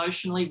 I'm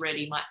emotionally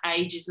ready. My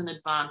age is an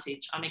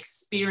advantage. I'm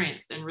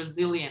experienced and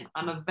resilient.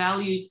 I'm a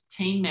valued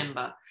team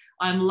member.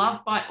 I'm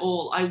loved by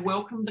all. I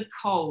welcome the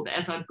cold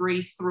as I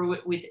breathe through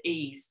it with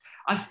ease.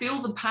 I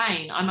feel the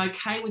pain. I'm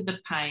okay with the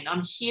pain.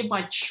 I'm here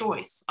by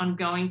choice. I'm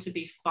going to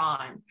be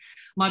fine.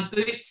 My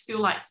boots feel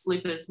like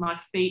slippers. My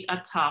feet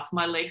are tough.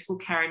 My legs will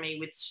carry me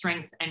with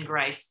strength and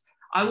grace.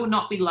 I will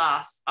not be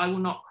last. I will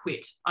not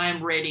quit. I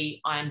am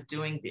ready. I am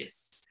doing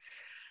this.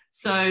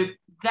 So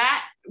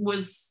that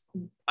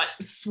I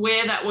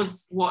swear that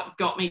was what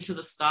got me to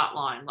the start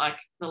line. Like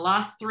the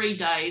last 3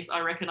 days,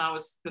 I reckon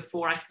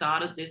before I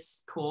started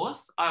this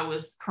course, I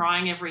was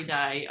crying every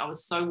day. I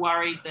was so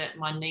worried that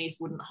my knees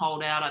wouldn't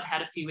hold out. I'd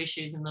had a few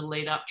issues in the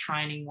lead up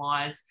training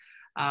wise.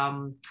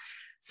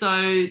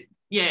 So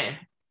yeah,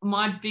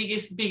 my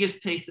biggest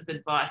piece of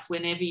advice,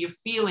 whenever you're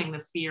feeling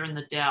the fear and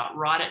the doubt,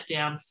 write it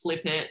down,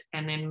 flip it,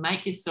 and then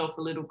make yourself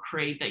a little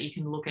creed that you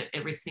can look at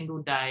every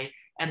single day.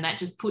 And that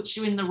just puts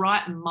you in the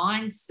right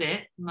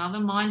mindset, another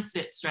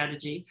mindset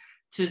strategy,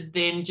 to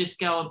then just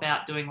go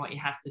about doing what you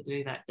have to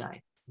do that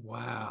day.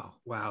 Wow.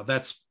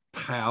 That's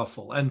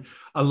powerful. And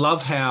I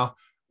love how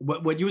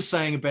what you were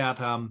saying about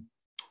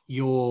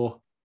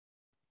your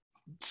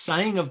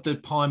saying of the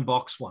pine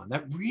box one,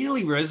 that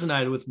really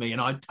resonated with me.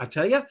 And I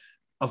tell you,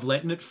 I've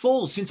letting it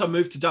fall. Since I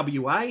moved to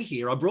WA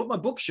here, I brought my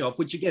bookshelf,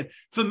 which again,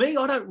 for me,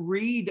 I don't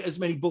read as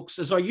many books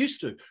as I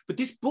used to, but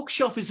this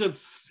bookshelf is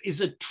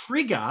a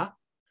trigger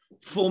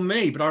for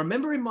me. But I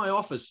remember in my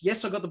office,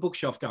 yes, I got the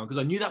bookshelf going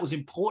because I knew that was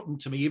important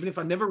to me, even if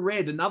I never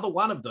read another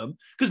one of them.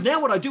 Because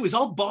now what I do is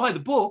I'll buy the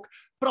book,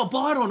 but I'll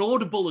buy it on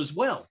Audible as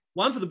well.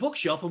 One for the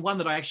bookshelf and one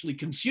that I actually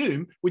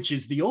consume, which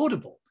is the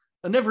Audible.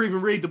 I never even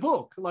read the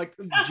book. Like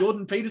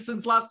Jordan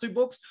Peterson's last 2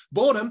 books,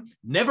 bought them,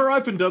 never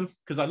opened them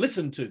because I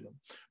listened to them.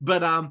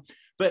 But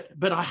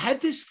I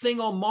had this thing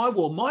on my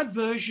wall, my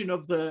version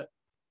of the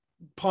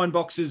pine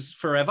box is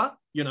forever.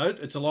 You know,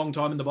 it's a long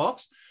time in the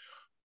box.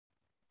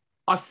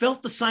 I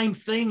felt the same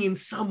thing in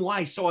some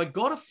way. So I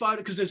got a photo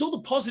because there's all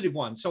the positive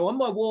ones. So on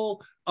my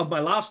wall of my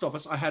last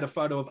office, I had a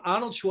photo of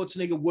Arnold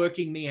Schwarzenegger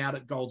working me out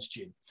at Gold's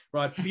Gym.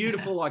 Right,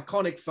 beautiful,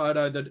 iconic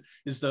photo that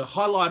is the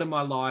highlight of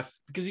my life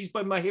because he's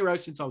been my hero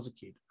since I was a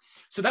kid.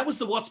 So that was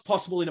the what's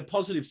possible in a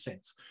positive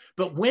sense.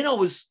 But when I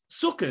was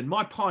sooking,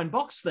 my pine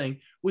box thing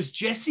was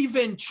Jesse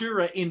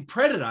Ventura in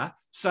Predator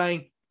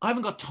saying, I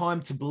haven't got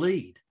time to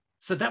bleed.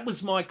 So that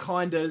was my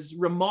kind of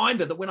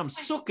reminder that when I'm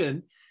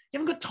sooking, you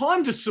haven't got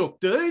time to sook,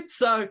 dude.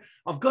 So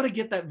I've got to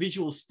get that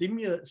visual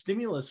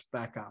stimulus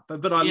back up.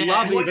 But I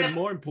love even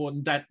more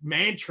important, that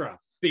mantra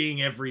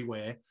being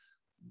everywhere.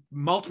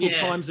 Multiple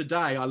times a day.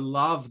 I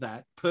love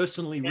that.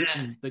 Personally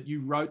written, that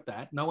you wrote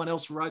that. No one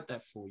else wrote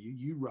that for you.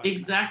 You wrote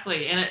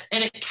exactly. And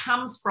it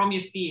comes from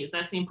your fears.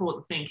 That's the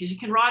important thing, because you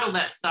can write all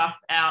that stuff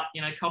out,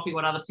 you know, copy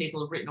what other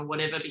people have written or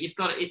whatever, but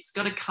it's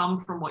got to come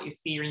from what your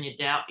fear and your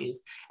doubt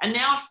is. And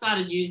now I've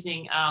started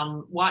using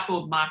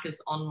whiteboard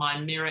markers on my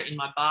mirror in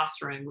my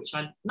bathroom, which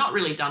I'd not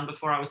really done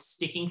before. I was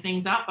sticking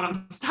things up, but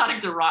I'm starting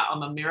to write on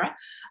my mirror.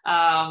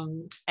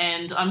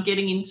 And I'm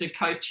getting into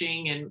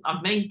coaching, and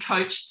I've been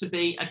coached to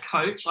be a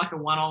coach, like a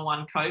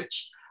one-on-one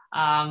coach.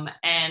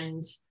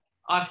 And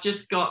I've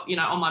just got, you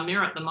know, on my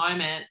mirror at the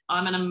moment,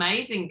 I'm an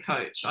amazing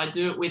coach. I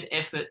do it with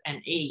effort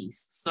and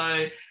ease.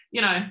 So,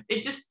 you know,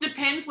 it just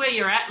depends where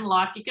you're at in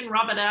life. You can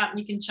rub it out and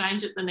you can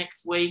change it the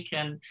next week.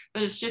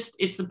 But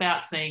it's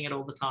about seeing it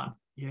all the time.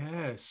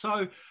 Yeah.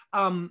 So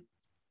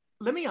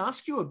let me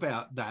ask you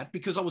about that,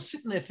 because I was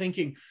sitting there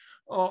thinking,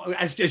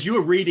 as you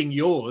were reading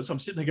yours, I'm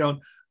sitting there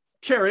going,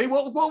 Kerri,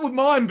 what would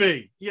mine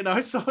be? You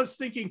know, so I was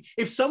thinking,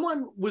 if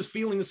someone was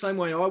feeling the same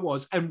way I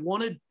was and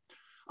wanted,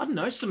 I don't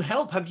know, some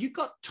help, have you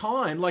got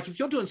time? Like if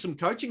you're doing some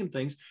coaching and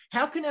things,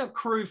 how can our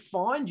crew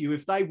find you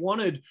if they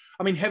wanted?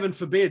 I mean, heaven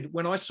forbid,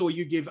 when I saw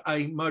you give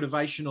a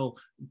motivational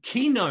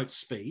keynote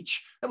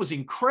speech, that was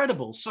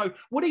incredible. So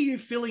what are you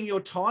filling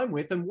your time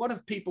with, and what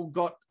have people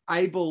got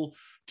able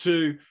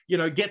to, you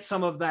know, get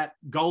some of that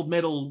gold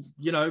medal,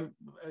 you know,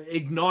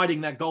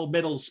 igniting that gold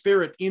medal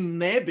spirit in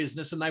their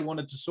business, and they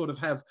wanted to sort of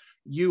have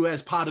you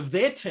as part of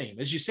their team?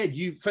 As you said,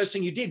 first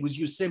thing you did was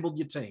you assembled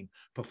your team: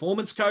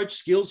 performance coach,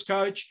 skills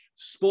coach,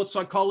 sports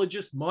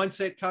psychologist,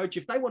 mindset coach.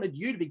 If they wanted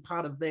you to be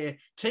part of their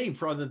team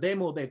for either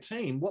them or their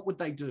team, what would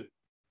they do?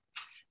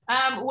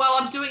 Well,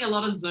 I'm doing a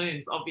lot of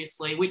Zooms,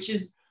 obviously, which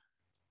is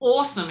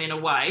awesome in a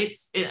way.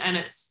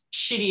 It's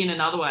shitty in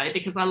another way,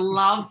 because I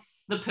love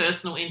the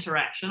personal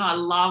interaction. I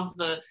love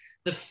the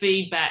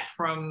feedback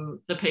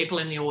from the people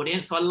in the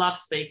audience. So I love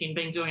speaking,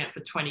 been doing it for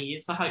 20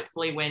 years. So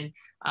hopefully when,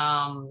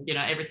 you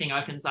know, everything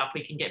opens up,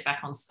 we can get back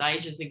on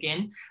stages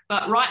again.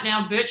 But right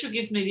now, virtual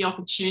gives me the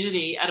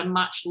opportunity at a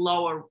much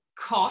lower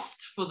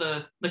cost for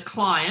the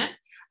client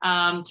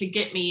to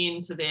get me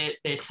into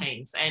their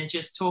teams and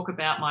just talk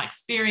about my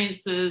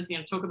experiences, you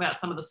know, talk about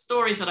some of the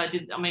stories that I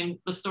did. I mean,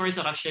 the stories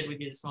that I've shared with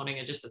you this morning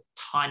are just a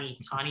tiny,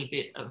 tiny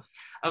bit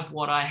of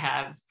what I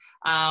have.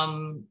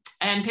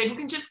 And people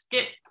can just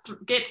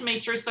get to me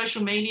through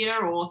social media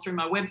or through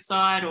my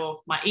website, or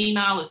my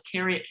email is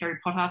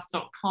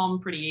kerri@kerripotthast.com,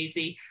 pretty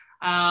easy.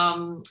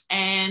 And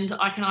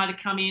I can either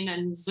come in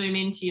and Zoom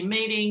into your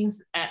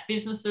meetings at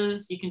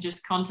businesses. You can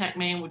just contact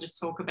me and we'll just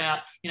talk about,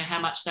 you know, how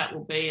much that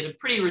will be at a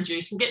pretty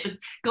reduced. We'll get the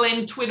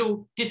Glenn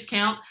Twiddle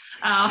discount.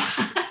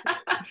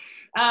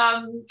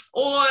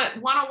 Or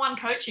one-on-one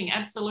coaching.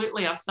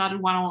 Absolutely. I've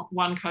started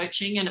one-on-one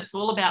coaching, and it's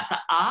all about the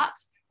art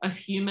of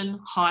human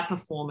high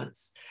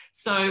performance.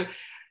 So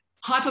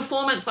high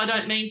performance, I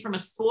don't mean from a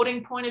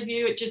sporting point of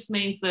view. It just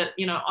means that,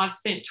 you know, I've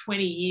spent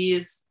 20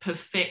 years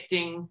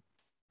perfecting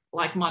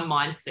like my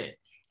mindset.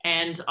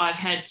 And I've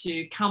had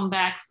to come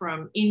back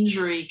from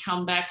injury,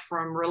 come back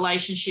from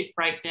relationship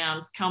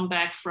breakdowns, come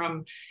back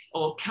from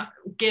or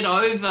get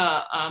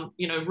over,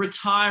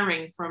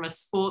 retiring from a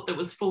sport that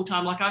was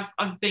full-time. Like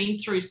I've been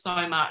through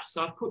so much.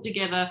 So I've put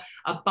together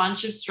a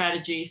bunch of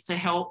strategies to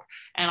help.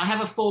 And I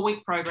have a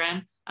 4-week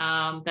program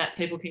that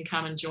people can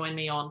come and join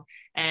me on.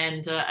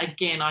 And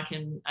again, I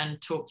can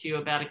talk to you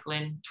about a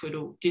Glenn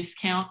Twiddle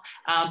discount.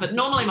 But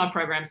normally my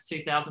program's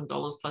 $2,000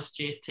 plus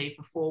GST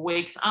for 4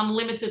 weeks,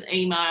 unlimited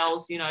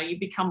emails. You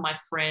become my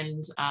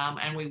friend,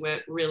 and we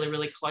work really,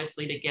 really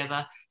closely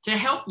together to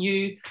help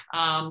you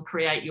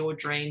create your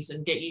dreams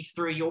and get you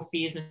through your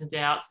fears and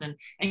doubts and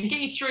get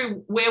you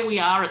through where we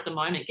are at the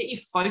moment, get you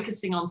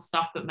focusing on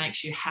stuff that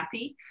makes you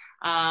happy.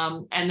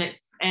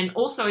 And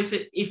also,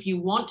 if you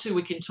want to,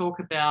 we can talk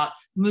about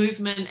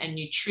movement and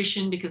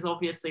nutrition, because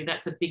obviously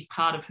that's a big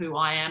part of who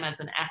I am as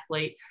an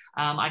athlete.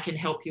 I can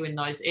help you in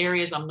those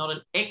areas. I'm not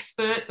an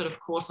expert, but of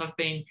course I've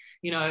been,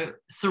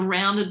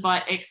 surrounded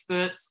by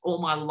experts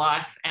all my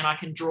life, and I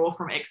can draw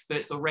from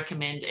experts or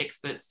recommend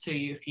experts to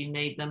you if you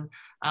need them.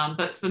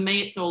 But for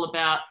me, it's all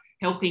about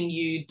helping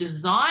you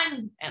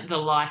design the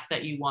life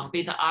that you want,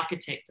 be the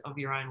architect of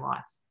your own life.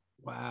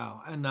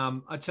 Wow. And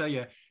I tell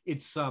you,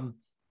 it's...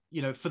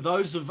 for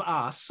those of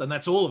us, and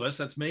that's all of us,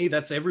 that's me,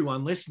 that's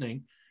everyone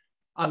listening,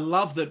 I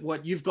love that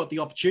what you've got the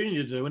opportunity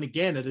to do, and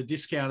again, at a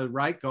discounted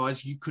rate,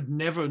 guys, you could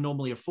never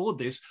normally afford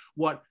this,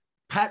 what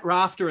Pat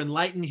Rafter and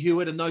Leighton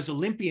Hewitt and those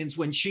Olympians,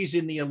 when she's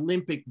in the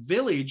Olympic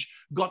Village,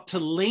 got to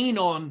lean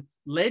on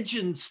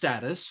legend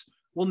status.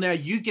 Well, now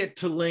you get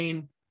to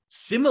lean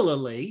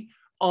similarly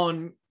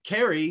on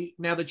Kerri,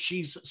 now that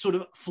she's sort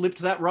of flipped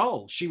that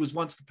role. She was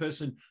once the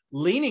person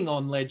leaning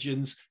on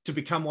legends to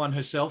become one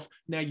herself.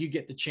 Now you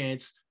get the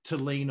chance to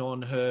lean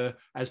on her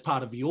as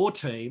part of your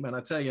team. And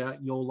I tell you,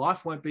 your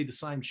life won't be the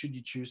same should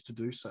you choose to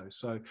do so.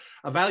 So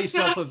avail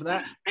yourself of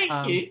that.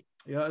 Thank you.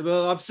 Yeah,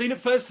 well, I've seen it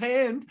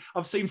firsthand.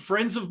 I've seen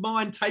friends of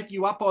mine take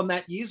you up on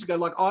that years ago,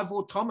 like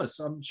Ivor Thomas.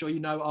 I'm sure you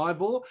know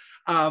Ivor.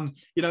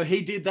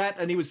 He did that,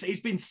 and he's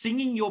been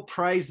singing your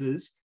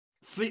praises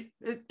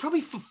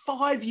probably for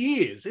 5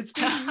 years. It's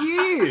been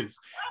years.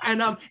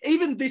 And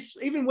even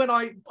when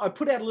I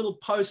put out a little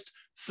post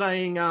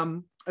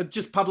saying,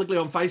 just publicly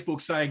on Facebook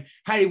saying,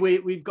 hey,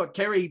 we've got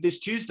Kerri this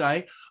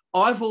Tuesday,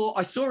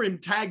 I saw him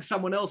tag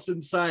someone else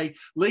and say,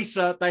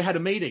 Lisa, they had a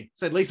meeting.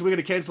 Said, Lisa, we're going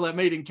to cancel that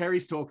meeting.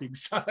 Kerri's talking.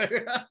 So,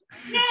 yay,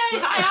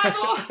 hi,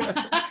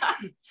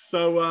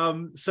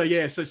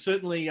 so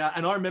certainly,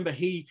 and I remember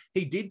he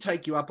did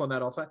take you up on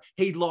that offer.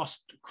 He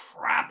lost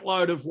crap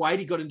load of weight.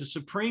 He got into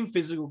supreme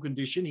physical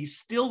condition. He's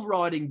still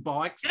riding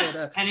bikes at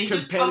a and he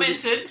just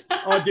commented.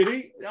 Oh, did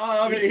he?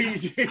 Oh, I mean,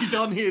 he's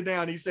on here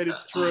now, and he said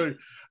it's true.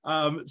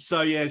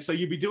 So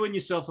you'd be doing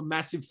yourself a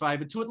massive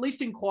favor to at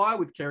least inquire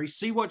with Kerri,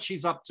 see what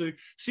she's up to,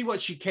 see what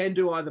she can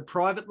do either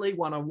privately,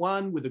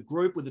 one-on-one, with a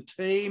group, with a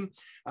team.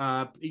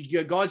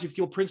 Guys, if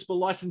your principal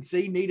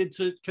licensee needed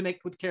to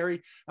connect with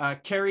Kerri,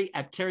 Kerri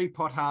at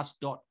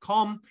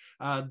kerripotthast.com.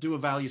 Do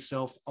avail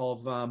yourself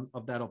of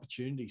that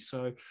opportunity.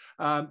 So,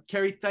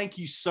 Kerri, thank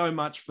you so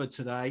much for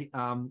today.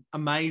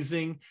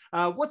 Amazing.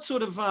 What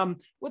sort of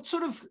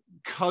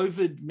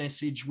COVID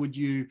message would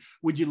you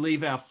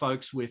leave our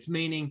folks with?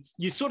 Meaning,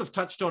 you sort of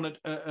touched on it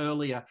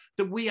earlier,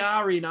 that we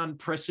are in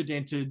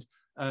unprecedented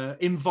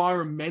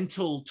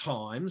environmental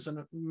times,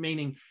 and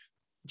meaning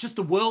just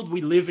the world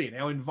we live in,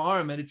 our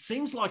environment. It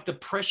seems like the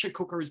pressure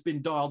cooker has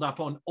been dialed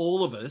up on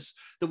all of us,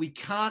 that we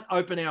can't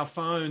open our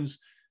phones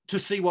to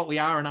see what we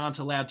are and aren't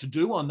allowed to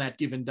do on that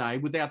given day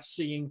without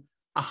seeing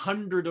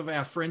 100 of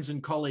our friends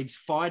and colleagues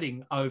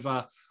fighting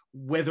over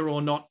whether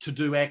or not to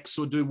do X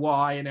or do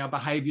Y, and our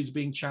behaviors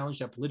being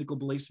challenged, our political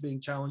beliefs are being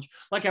challenged,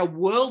 like our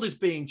world is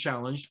being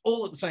challenged,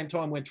 all at the same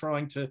time we're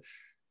trying to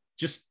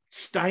just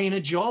stay in a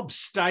job,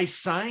 stay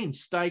sane,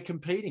 stay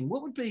competing.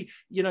 What would be,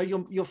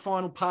 your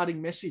final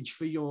parting message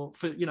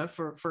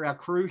for our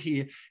crew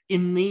here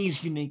in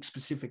these unique,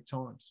 specific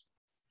times?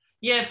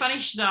 Yeah, funny you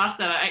should ask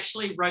that. I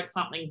actually wrote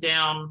something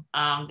down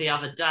the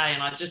other day,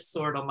 and I just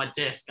saw it on my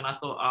desk, and I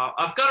thought,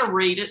 I've got to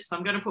read it, so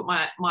I'm going to put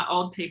my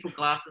old people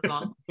glasses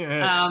on.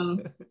 Yeah.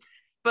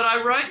 But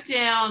I wrote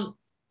down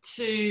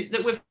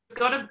that we've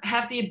got to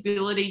have the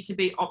ability to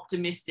be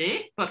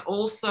optimistic, but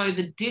also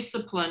the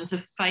discipline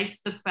to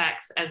face the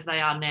facts as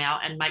they are now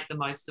and make the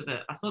most of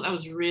it. I thought that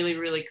was really,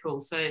 really cool.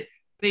 So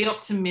be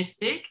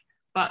optimistic,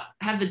 but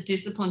have the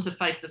discipline to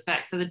face the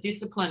facts. So the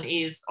discipline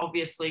is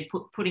obviously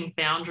putting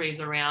boundaries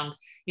around,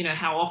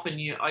 how often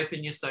you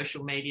open your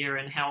social media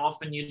and how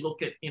often you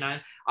look at,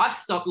 I've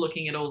stopped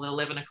looking at all the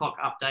 11 o'clock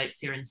updates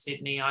here in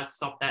Sydney. I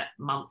stopped that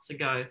months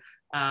ago.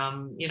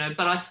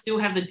 But I still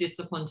have the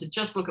discipline to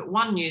just look at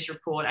one news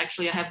report.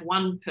 Actually, I have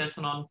one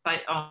person on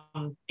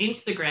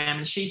Instagram,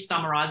 and she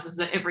summarizes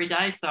it every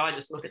day. So I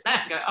just look at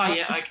that and go, oh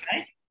yeah,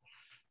 okay.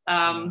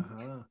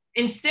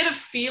 Instead of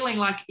feeling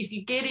like if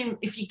you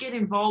get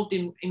involved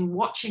in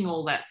watching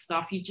all that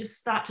stuff, you just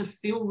start to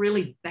feel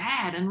really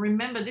bad. And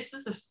remember, this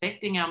is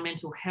affecting our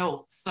mental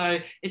health. So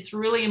it's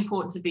really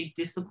important to be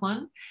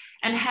disciplined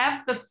and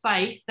have the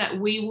faith that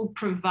we will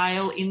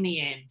prevail in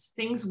the end.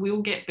 Things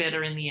will get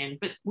better in the end,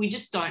 but we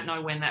just don't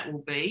know when that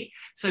will be.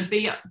 So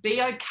be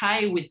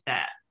okay with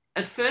that.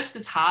 At first,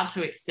 it's hard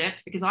to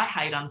accept because I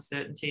hate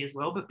uncertainty as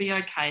well, but be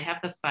okay,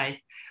 have the faith.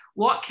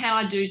 What can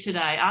I do today?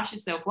 Ask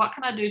yourself, what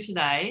can I do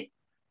today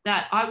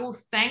that I will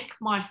thank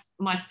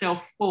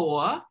myself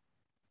for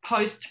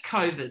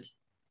post-COVID?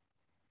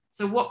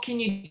 So what can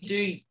you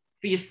do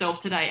for yourself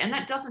today? And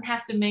that doesn't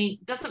mean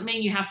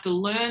you have to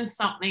learn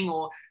something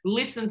or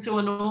listen to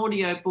an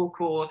audio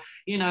book or,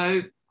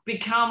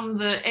 become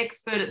the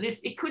expert at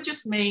this. It could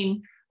just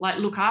mean like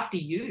look after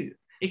you.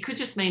 It could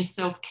just mean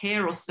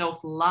self-care or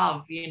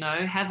self-love,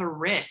 have a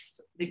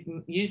rest.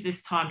 Use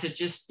this time to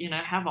just,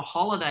 have a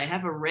holiday,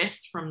 have a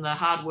rest from the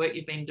hard work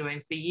you've been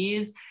doing for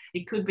years.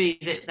 It could be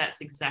that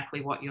that's exactly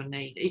what you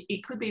need.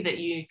 It could be that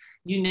you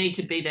need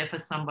to be there for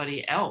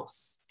somebody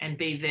else and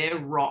be their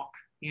rock,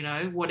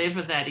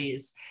 whatever that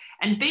is.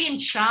 And be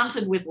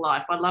enchanted with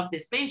life. I love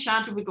this. Be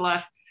enchanted with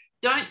life.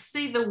 Don't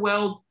see the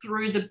world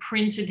through the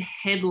printed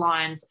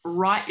headlines.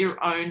 Write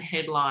your own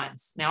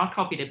headlines. Now, I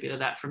copied a bit of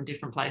that from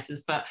different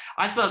places, but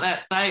I thought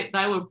that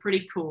they were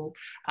pretty cool.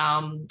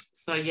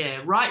 So,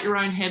 yeah, write your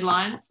own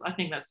headlines. I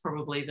think that's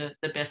probably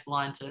the best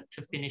line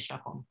to finish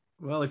up on.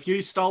 Well, if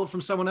you stole it from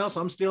someone else,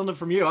 I'm stealing it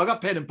from you. I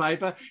got pen and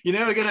paper. You're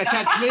never going to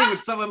catch me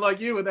with someone like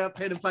you without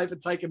pen and paper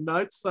taking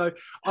notes. So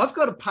I've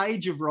got a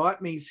page of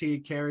write me's here,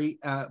 Kerri,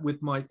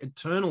 with my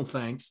eternal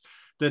thanks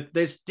that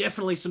there's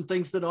definitely some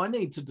things that I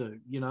need to do,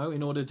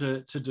 in order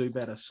to do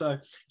better. So,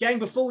 gang,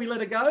 before we let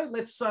it go,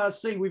 let's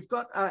see. We've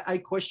got a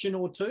question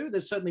or two.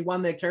 There's certainly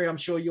one there, Kerri. I'm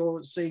sure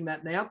you're seeing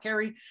that now.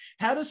 Kerri,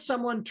 how does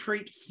someone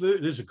treat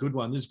food? This is a good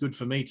one. This is good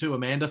for me too,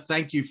 Amanda.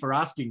 Thank you for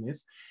asking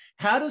this.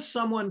 How does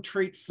someone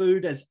treat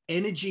food as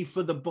energy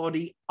for the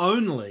body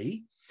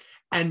only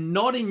and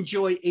not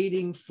enjoy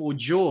eating for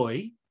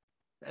joy?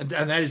 And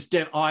that is,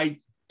 I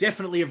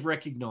definitely have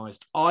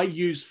recognized I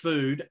use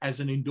food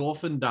as an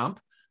endorphin dump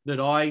that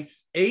I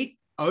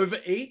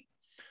overeat,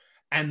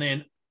 and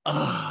then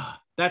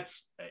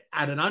that's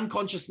at an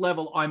unconscious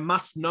level. I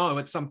must know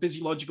at some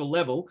physiological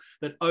level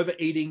that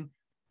overeating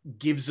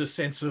gives a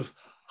sense of,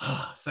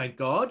 thank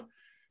God.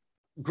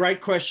 Great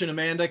question,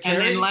 Amanda.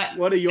 Kerri,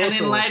 what are your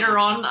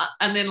thoughts?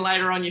 And then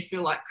later on, you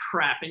feel like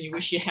crap and you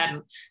wish you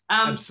hadn't.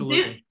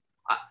 Absolutely.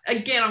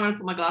 Again, I'm going to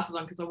put my glasses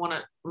on because I want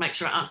to make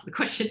sure I answer the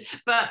question.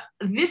 But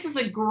this is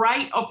a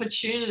great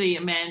opportunity,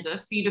 Amanda,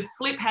 for you to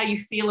flip how you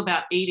feel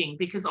about eating,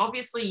 because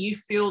obviously you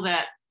feel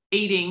that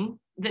eating,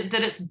 that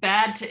it's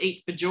bad to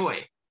eat for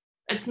joy.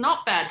 It's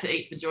not bad to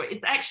eat for joy.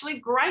 It's actually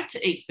great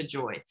to eat for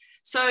joy.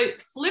 So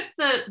flip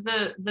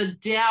the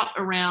doubt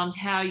around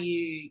how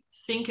you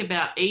think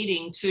about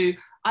eating to,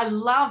 I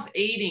love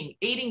eating.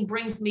 Eating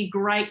brings me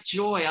great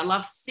joy. I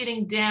love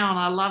sitting down.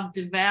 I love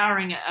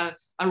devouring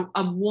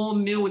a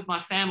warm meal with my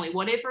family,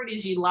 whatever it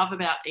is you love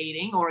about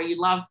eating, or you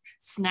love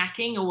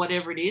snacking or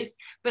whatever it is,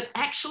 but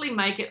actually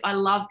make it, I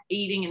love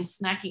eating and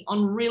snacking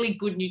on really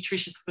good,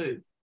 nutritious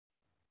food.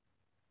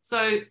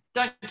 So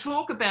don't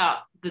talk about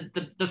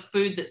the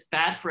food that's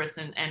bad for us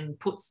and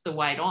puts the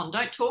weight on.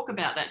 Don't talk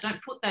about that.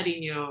 Don't put that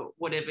in your,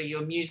 whatever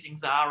your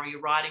musings are or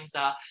your writings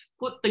are.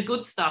 Put the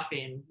good stuff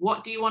in.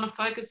 What do you want to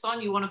focus on?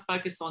 You want to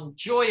focus on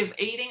joy of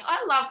eating.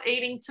 I love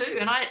eating too.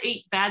 And I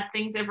eat bad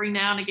things every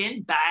now and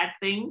again, bad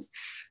things,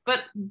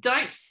 but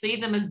don't see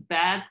them as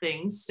bad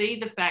things. See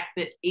the fact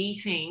that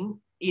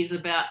eating is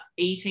about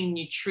eating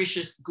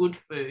nutritious, good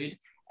food,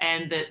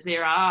 and that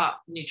there are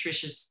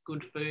nutritious,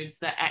 good foods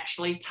that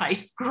actually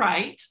taste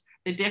great.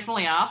 There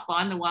definitely are.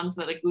 Find the ones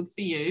that are good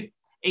for you.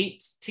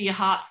 Eat to your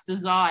heart's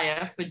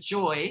desire for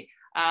joy,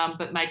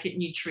 but make it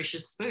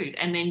nutritious food.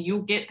 And then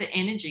you'll get the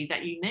energy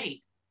that you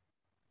need,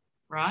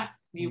 right?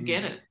 You'll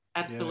get it.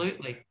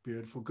 Absolutely. Yeah,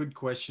 beautiful. Good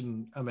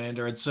question,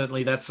 Amanda. And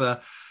certainly that's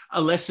a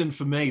lesson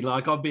for me.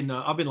 Like I've been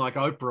like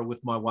Oprah with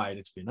my weight.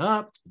 It's been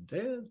up, it's been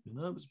down, it's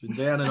been up, it's been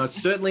down. And I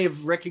certainly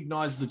have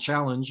recognized the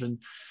challenge.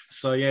 And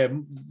so, yeah,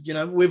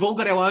 we've all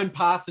got our own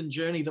path and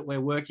journey that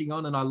we're working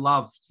on. And I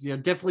love,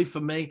 definitely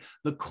for me,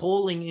 the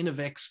calling in of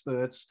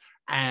experts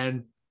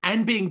and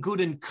being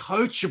good and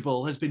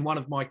coachable has been one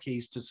of my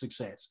keys to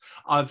success.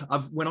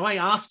 When I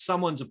ask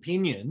someone's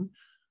opinion,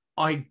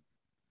 I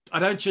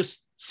don't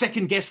just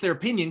second guess their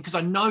opinion because I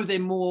know they're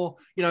more,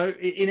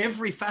 in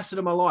every facet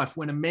of my life.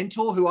 When a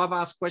mentor who I've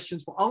asked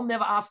questions for, I'll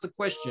never ask the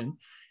question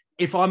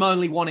if I'm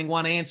only wanting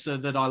one answer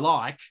that I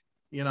like.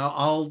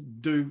 I'll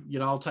do,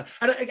 I'll take.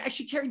 And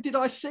actually, Kerri, did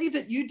I see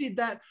that you did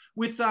that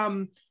with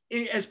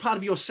as part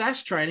of your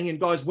SAS training? And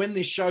guys, when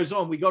this show's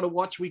on, we got to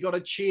watch, we got to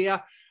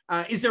cheer.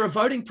 Is there a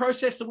voting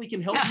process that we can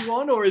help you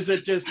on, or is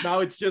it just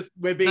it's just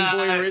we're being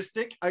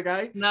voyeuristic?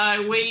 Okay.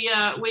 No, we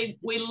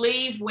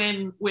leave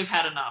when we've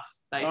had enough.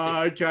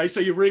 basically. Okay, so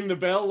you ring the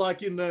bell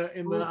like in the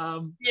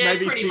yeah,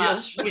 Navy pretty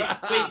SEALs?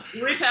 much.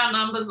 We rip our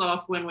numbers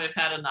off when we've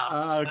had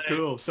enough.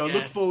 Cool. So I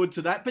look forward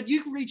to that. But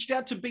you reached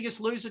out to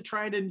Biggest Loser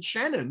trainer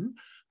Shannon,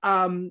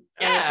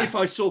 if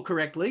I saw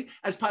correctly,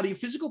 as part of your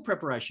physical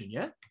preparation,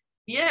 yeah?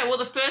 Yeah, well,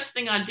 the first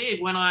thing I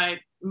did when I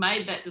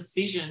made that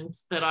decision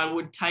that I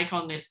would take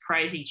on this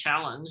crazy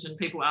challenge, and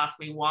people ask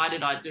me, why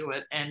did I do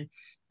it? And,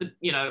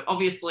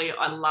 obviously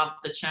I love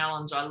the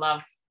challenge. I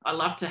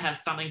love to have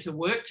something to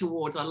work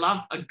towards. I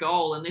love a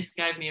goal, and this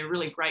gave me a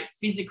really great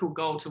physical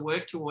goal to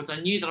work towards. I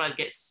knew that I'd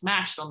get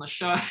smashed on the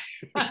show,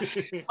 but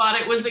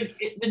it was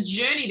the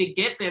journey to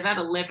get there. That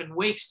 11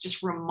 weeks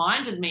just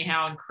reminded me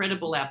how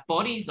incredible our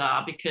bodies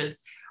are,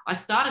 because I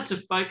started to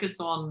focus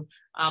on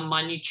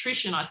my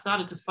nutrition. I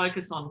started to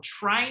focus on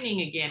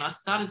training again. I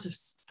started to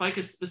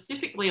focus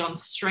specifically on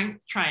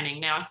strength training.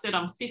 Now, I said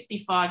I'm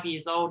 55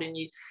 years old, and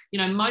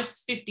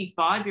most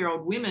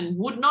 55-year-old women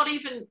would not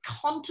even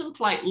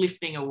contemplate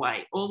lifting a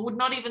weight, or would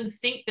not even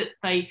think that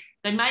they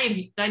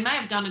may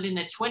have done it in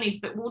their 20s,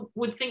 but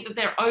would think that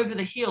they're over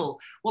the hill.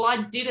 Well,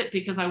 I did it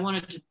because I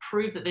wanted to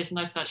prove that there's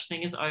no such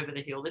thing as over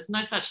the hill. There's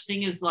no such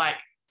thing as like,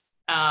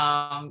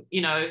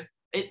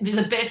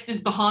 the best is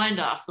behind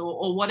us,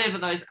 or whatever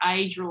those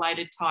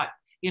age-related type,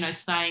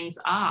 sayings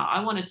are.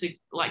 I wanted to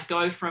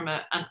go from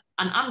an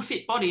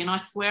unfit body, and I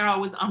swear I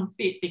was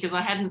unfit because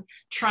I hadn't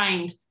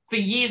trained for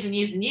years and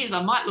years and years.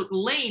 I might look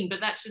lean, but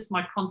that's just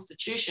my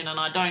constitution, and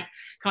I don't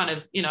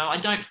I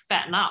don't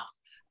fatten up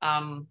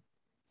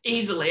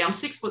easily. I'm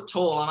 6 foot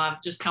tall, and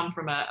I've just come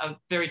from a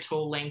very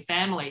tall, lean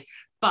family.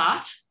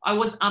 But I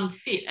was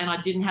unfit, and I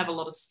didn't have a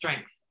lot of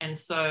strength. And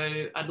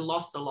so I'd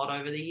lost a lot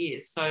over the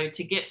years. So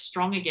to get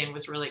strong again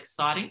was really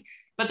exciting.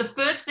 But the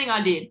first thing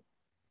I did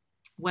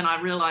when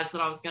I realized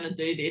that I was going to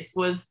do this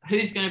was,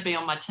 who's going to be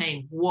on my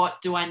team? What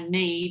do I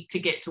need to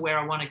get to where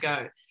I want to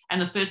go?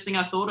 And the first thing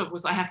I thought of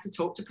was, I have to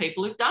talk to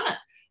people who've done it.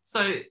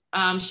 So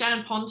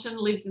Shannon Ponton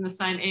lives in the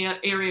same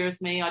area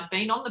as me. I'd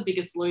been on The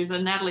Biggest Loser.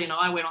 Natalie and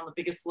I went on The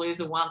Biggest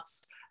Loser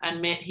once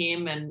and met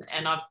him, and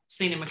I've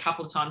seen him a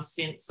couple of times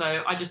since.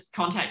 So I just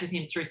contacted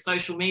him through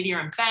social media,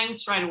 and bang,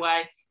 straight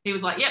away, he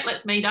was like, yep,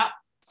 let's meet up.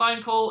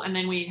 Phone call, and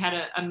then we had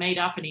a meet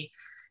up, and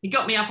he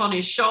got me up on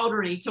his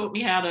shoulder, and he taught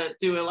me how to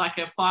do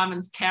a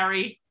fireman's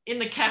carry in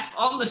the cafe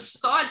on the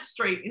side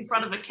street in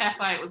front of a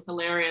cafe. It was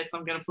hilarious.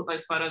 I'm going to put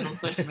those photos on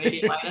social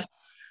media later.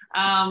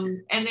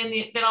 And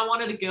then I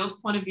wanted a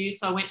girl's point of view,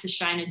 so I went to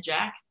Shayna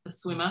Jack, a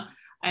swimmer,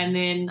 and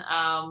then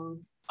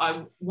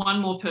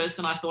one more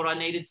person. I thought I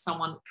needed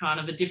someone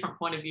kind of a different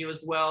point of view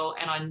as well,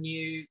 and I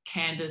knew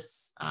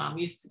Candace,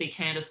 used to be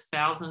Candace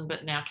Fowson,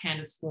 but now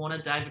Candace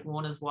Warner, David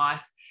Warner's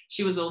wife.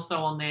 She was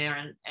also on there,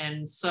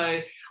 and so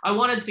I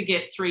wanted to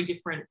get 3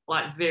 different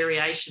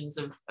variations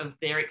of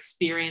their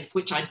experience,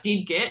 which I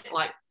did get.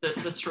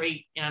 The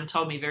 3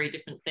 told me very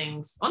different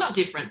things, well, not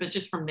different, but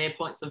just from their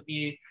points of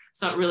view.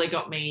 So it really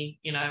got me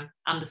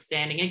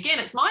understanding. Again,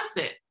 it's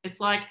mindset. It's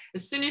like,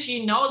 as soon as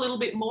you know a little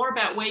bit more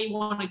about where you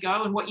want to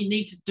go and what you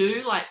need to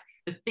do, like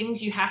the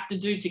things you have to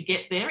do to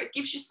get there, it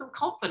gives you some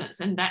confidence,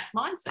 and that's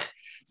mindset.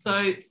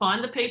 So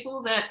find the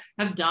people that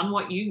have done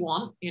what you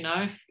want,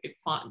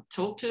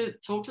 talk to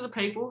the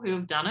people who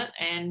have done it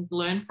and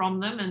learn from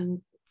them,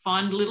 and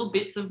find little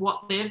bits of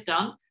what they've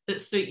done that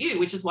suit you,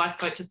 which is why I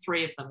spoke to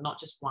 3 of them, not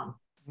just one.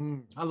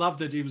 I love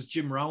that it was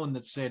Jim Rowan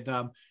that said,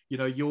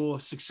 your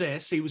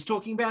success. He was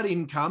talking about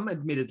income,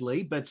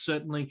 admittedly, but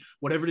certainly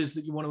whatever it is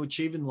that you want to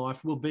achieve in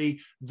life will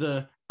be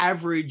the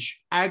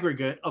average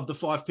aggregate of the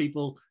 5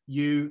 people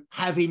you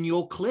have in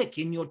your clique,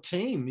 in your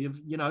team,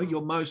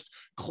 your most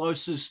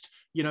closest,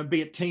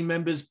 be it team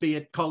members, be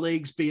it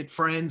colleagues, be it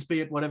friends, be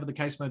it whatever the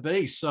case may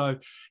be. So,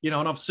 and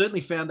I've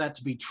certainly found that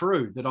to be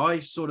true, that I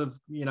sort of,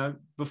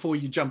 before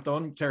you jumped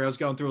on, Kerri, I was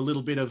going through a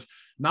little bit of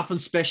nothing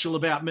special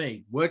about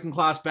me, working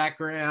class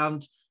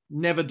background,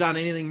 never done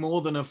anything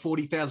more than a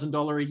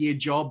 $40,000 a year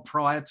job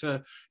prior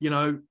to,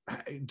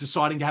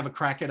 deciding to have a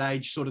crack at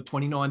age sort of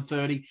 29,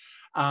 30.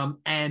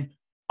 And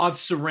I've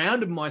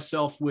surrounded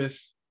myself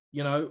with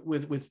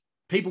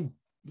people,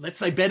 let's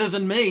say, better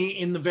than me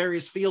in the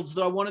various fields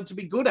that I wanted to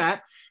be good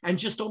at, and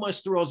just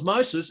almost through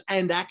osmosis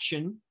and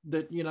action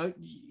that,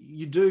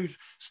 you do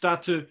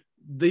start to,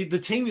 the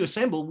team you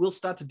assemble will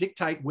start to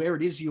dictate where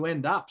it is you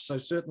end up. So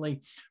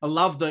certainly I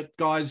love that,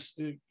 guys,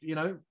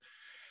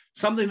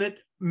 something that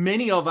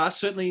many of us,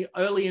 certainly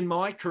early in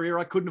my career,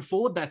 I couldn't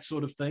afford that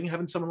sort of thing.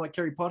 Having someone like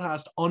Kerri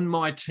Pottharst on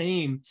my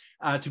team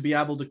to be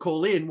able to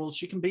call in, well,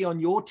 she can be on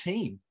your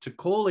team to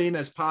call in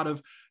as part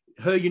of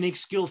her unique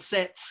skill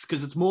sets,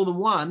 because it's more than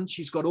one.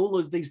 She's got all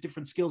of these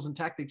different skills and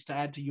tactics to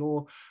add to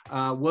your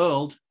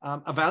world.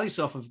 Avail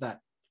yourself of that.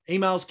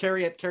 Emails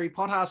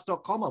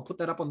kerri@kerripotthast.com. I'll put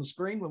that up on the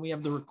screen when we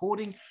have the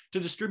recording to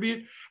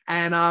distribute.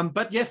 And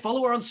but yeah,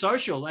 follow her on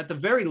social at the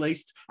very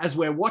least, as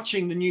we're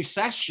watching the new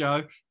SAS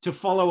show, to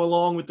follow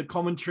along with the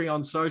commentary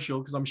on social,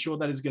 because I'm sure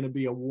that is going to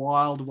be a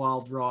wild,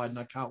 wild ride. And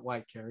I can't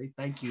wait, Kerri.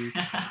 Thank you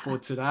for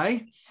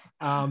today.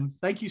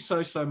 Thank you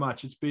so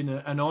much. It's been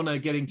an honor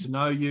getting to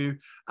know you,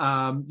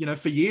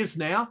 for years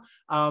now.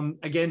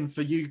 Again,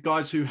 for you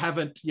guys who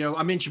haven't,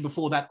 I mentioned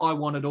before that I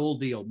Want It All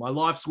deal, my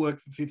life's work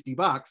for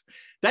 $50.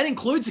 That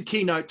includes a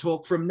keynote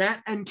talk from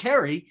Nat and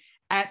Kerri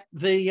at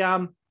the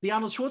Arnold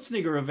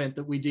Schwarzenegger event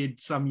that we did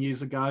some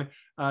years ago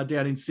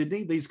down in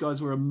Sydney. These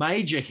guys were a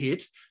major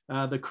hit.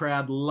 The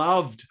crowd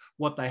loved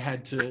what they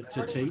had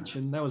to teach,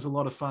 and that was a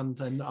lot of fun.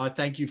 And I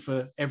thank you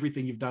for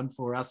everything you've done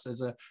for us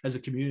as a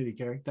community,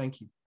 Kerri.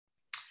 Thank you.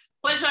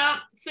 Pleasure.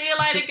 See you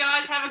later,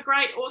 guys. Have a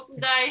great, awesome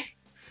day.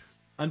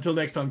 Until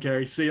next time,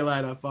 Kerri. See you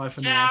later. Bye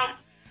for now.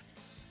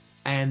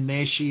 And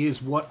there she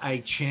is. What a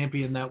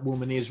champion that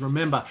woman is.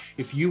 Remember,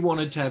 if you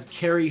wanted to have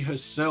Kerri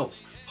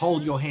herself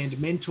hold your hand,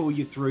 mentor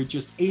you through,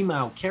 just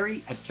email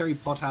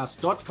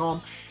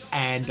Kerri@kerripotthast.com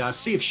and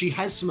see if she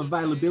has some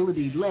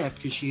availability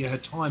left, because her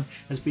time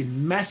has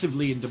been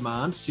massively in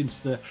demand since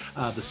the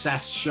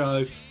SAS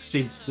show,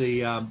 since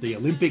the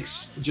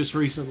Olympics just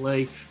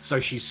recently. So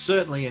she's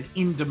certainly an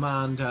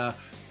in-demand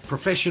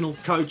professional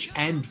coach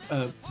and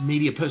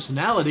media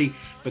personality,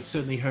 but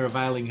certainly her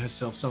availing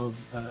herself some of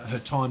her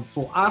time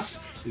for us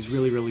is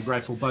really, really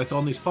grateful, both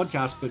on this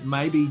podcast, but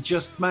maybe,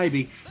 just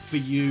maybe, for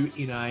you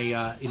in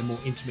a more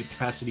intimate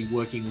capacity,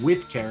 working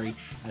with Kerri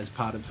as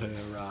part of her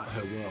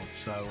world.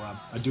 So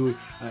I do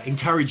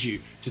encourage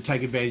you to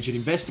take advantage and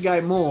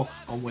investigate more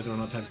on whether or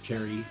not to have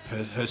Kerri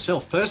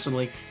herself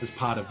personally as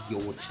part of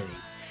your team.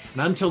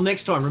 And until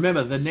next time,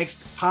 remember, the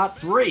next part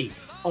 3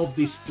 of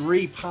this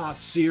 3-part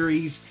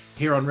series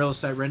here on Real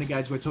Estate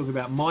Renegades, we're talking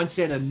about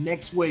mindset. And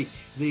next week,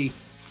 the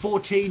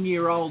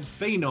 14-year-old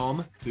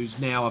phenom, who's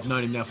now, I've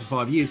known him now for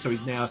 5 years, so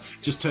he's now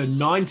just turned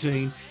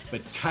 19,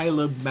 but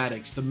Caleb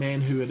Maddox, the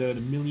man who had earned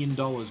 $1 million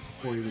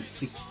before he was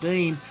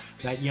 16,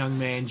 that young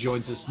man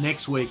joins us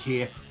next week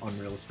here on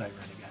Real Estate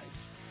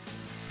Renegades.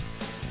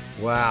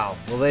 Wow.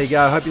 Well, there you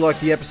go. I hope you liked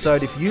the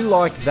episode. If you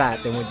liked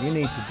that, then what you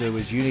need to do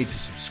is you need to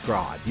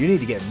subscribe. You need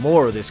to get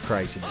more of this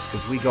craziness,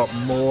 because we got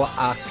more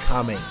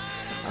coming.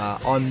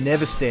 I'm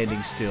never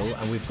standing still,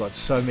 and we've got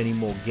so many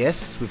more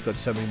guests, we've got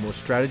so many more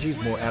strategies,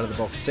 more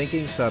out-of-the-box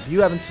thinking. So if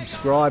you haven't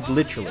subscribed,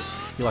 literally,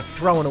 you're like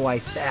throwing away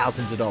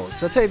thousands of dollars.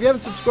 So I tell you, if you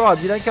haven't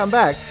subscribed, you don't come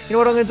back, you know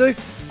what I'm going to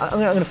do? I'm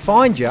going to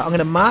find you, I'm going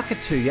to market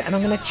to you, and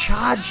I'm going to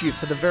charge you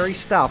for the very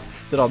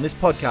stuff that on this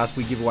podcast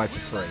we give away for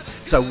free.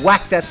 So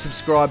whack that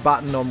subscribe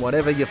button on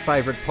whatever your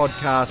favourite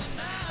podcast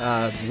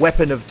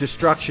weapon of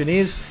destruction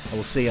is, and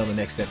we'll see you on the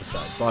next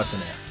episode. Bye for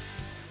now.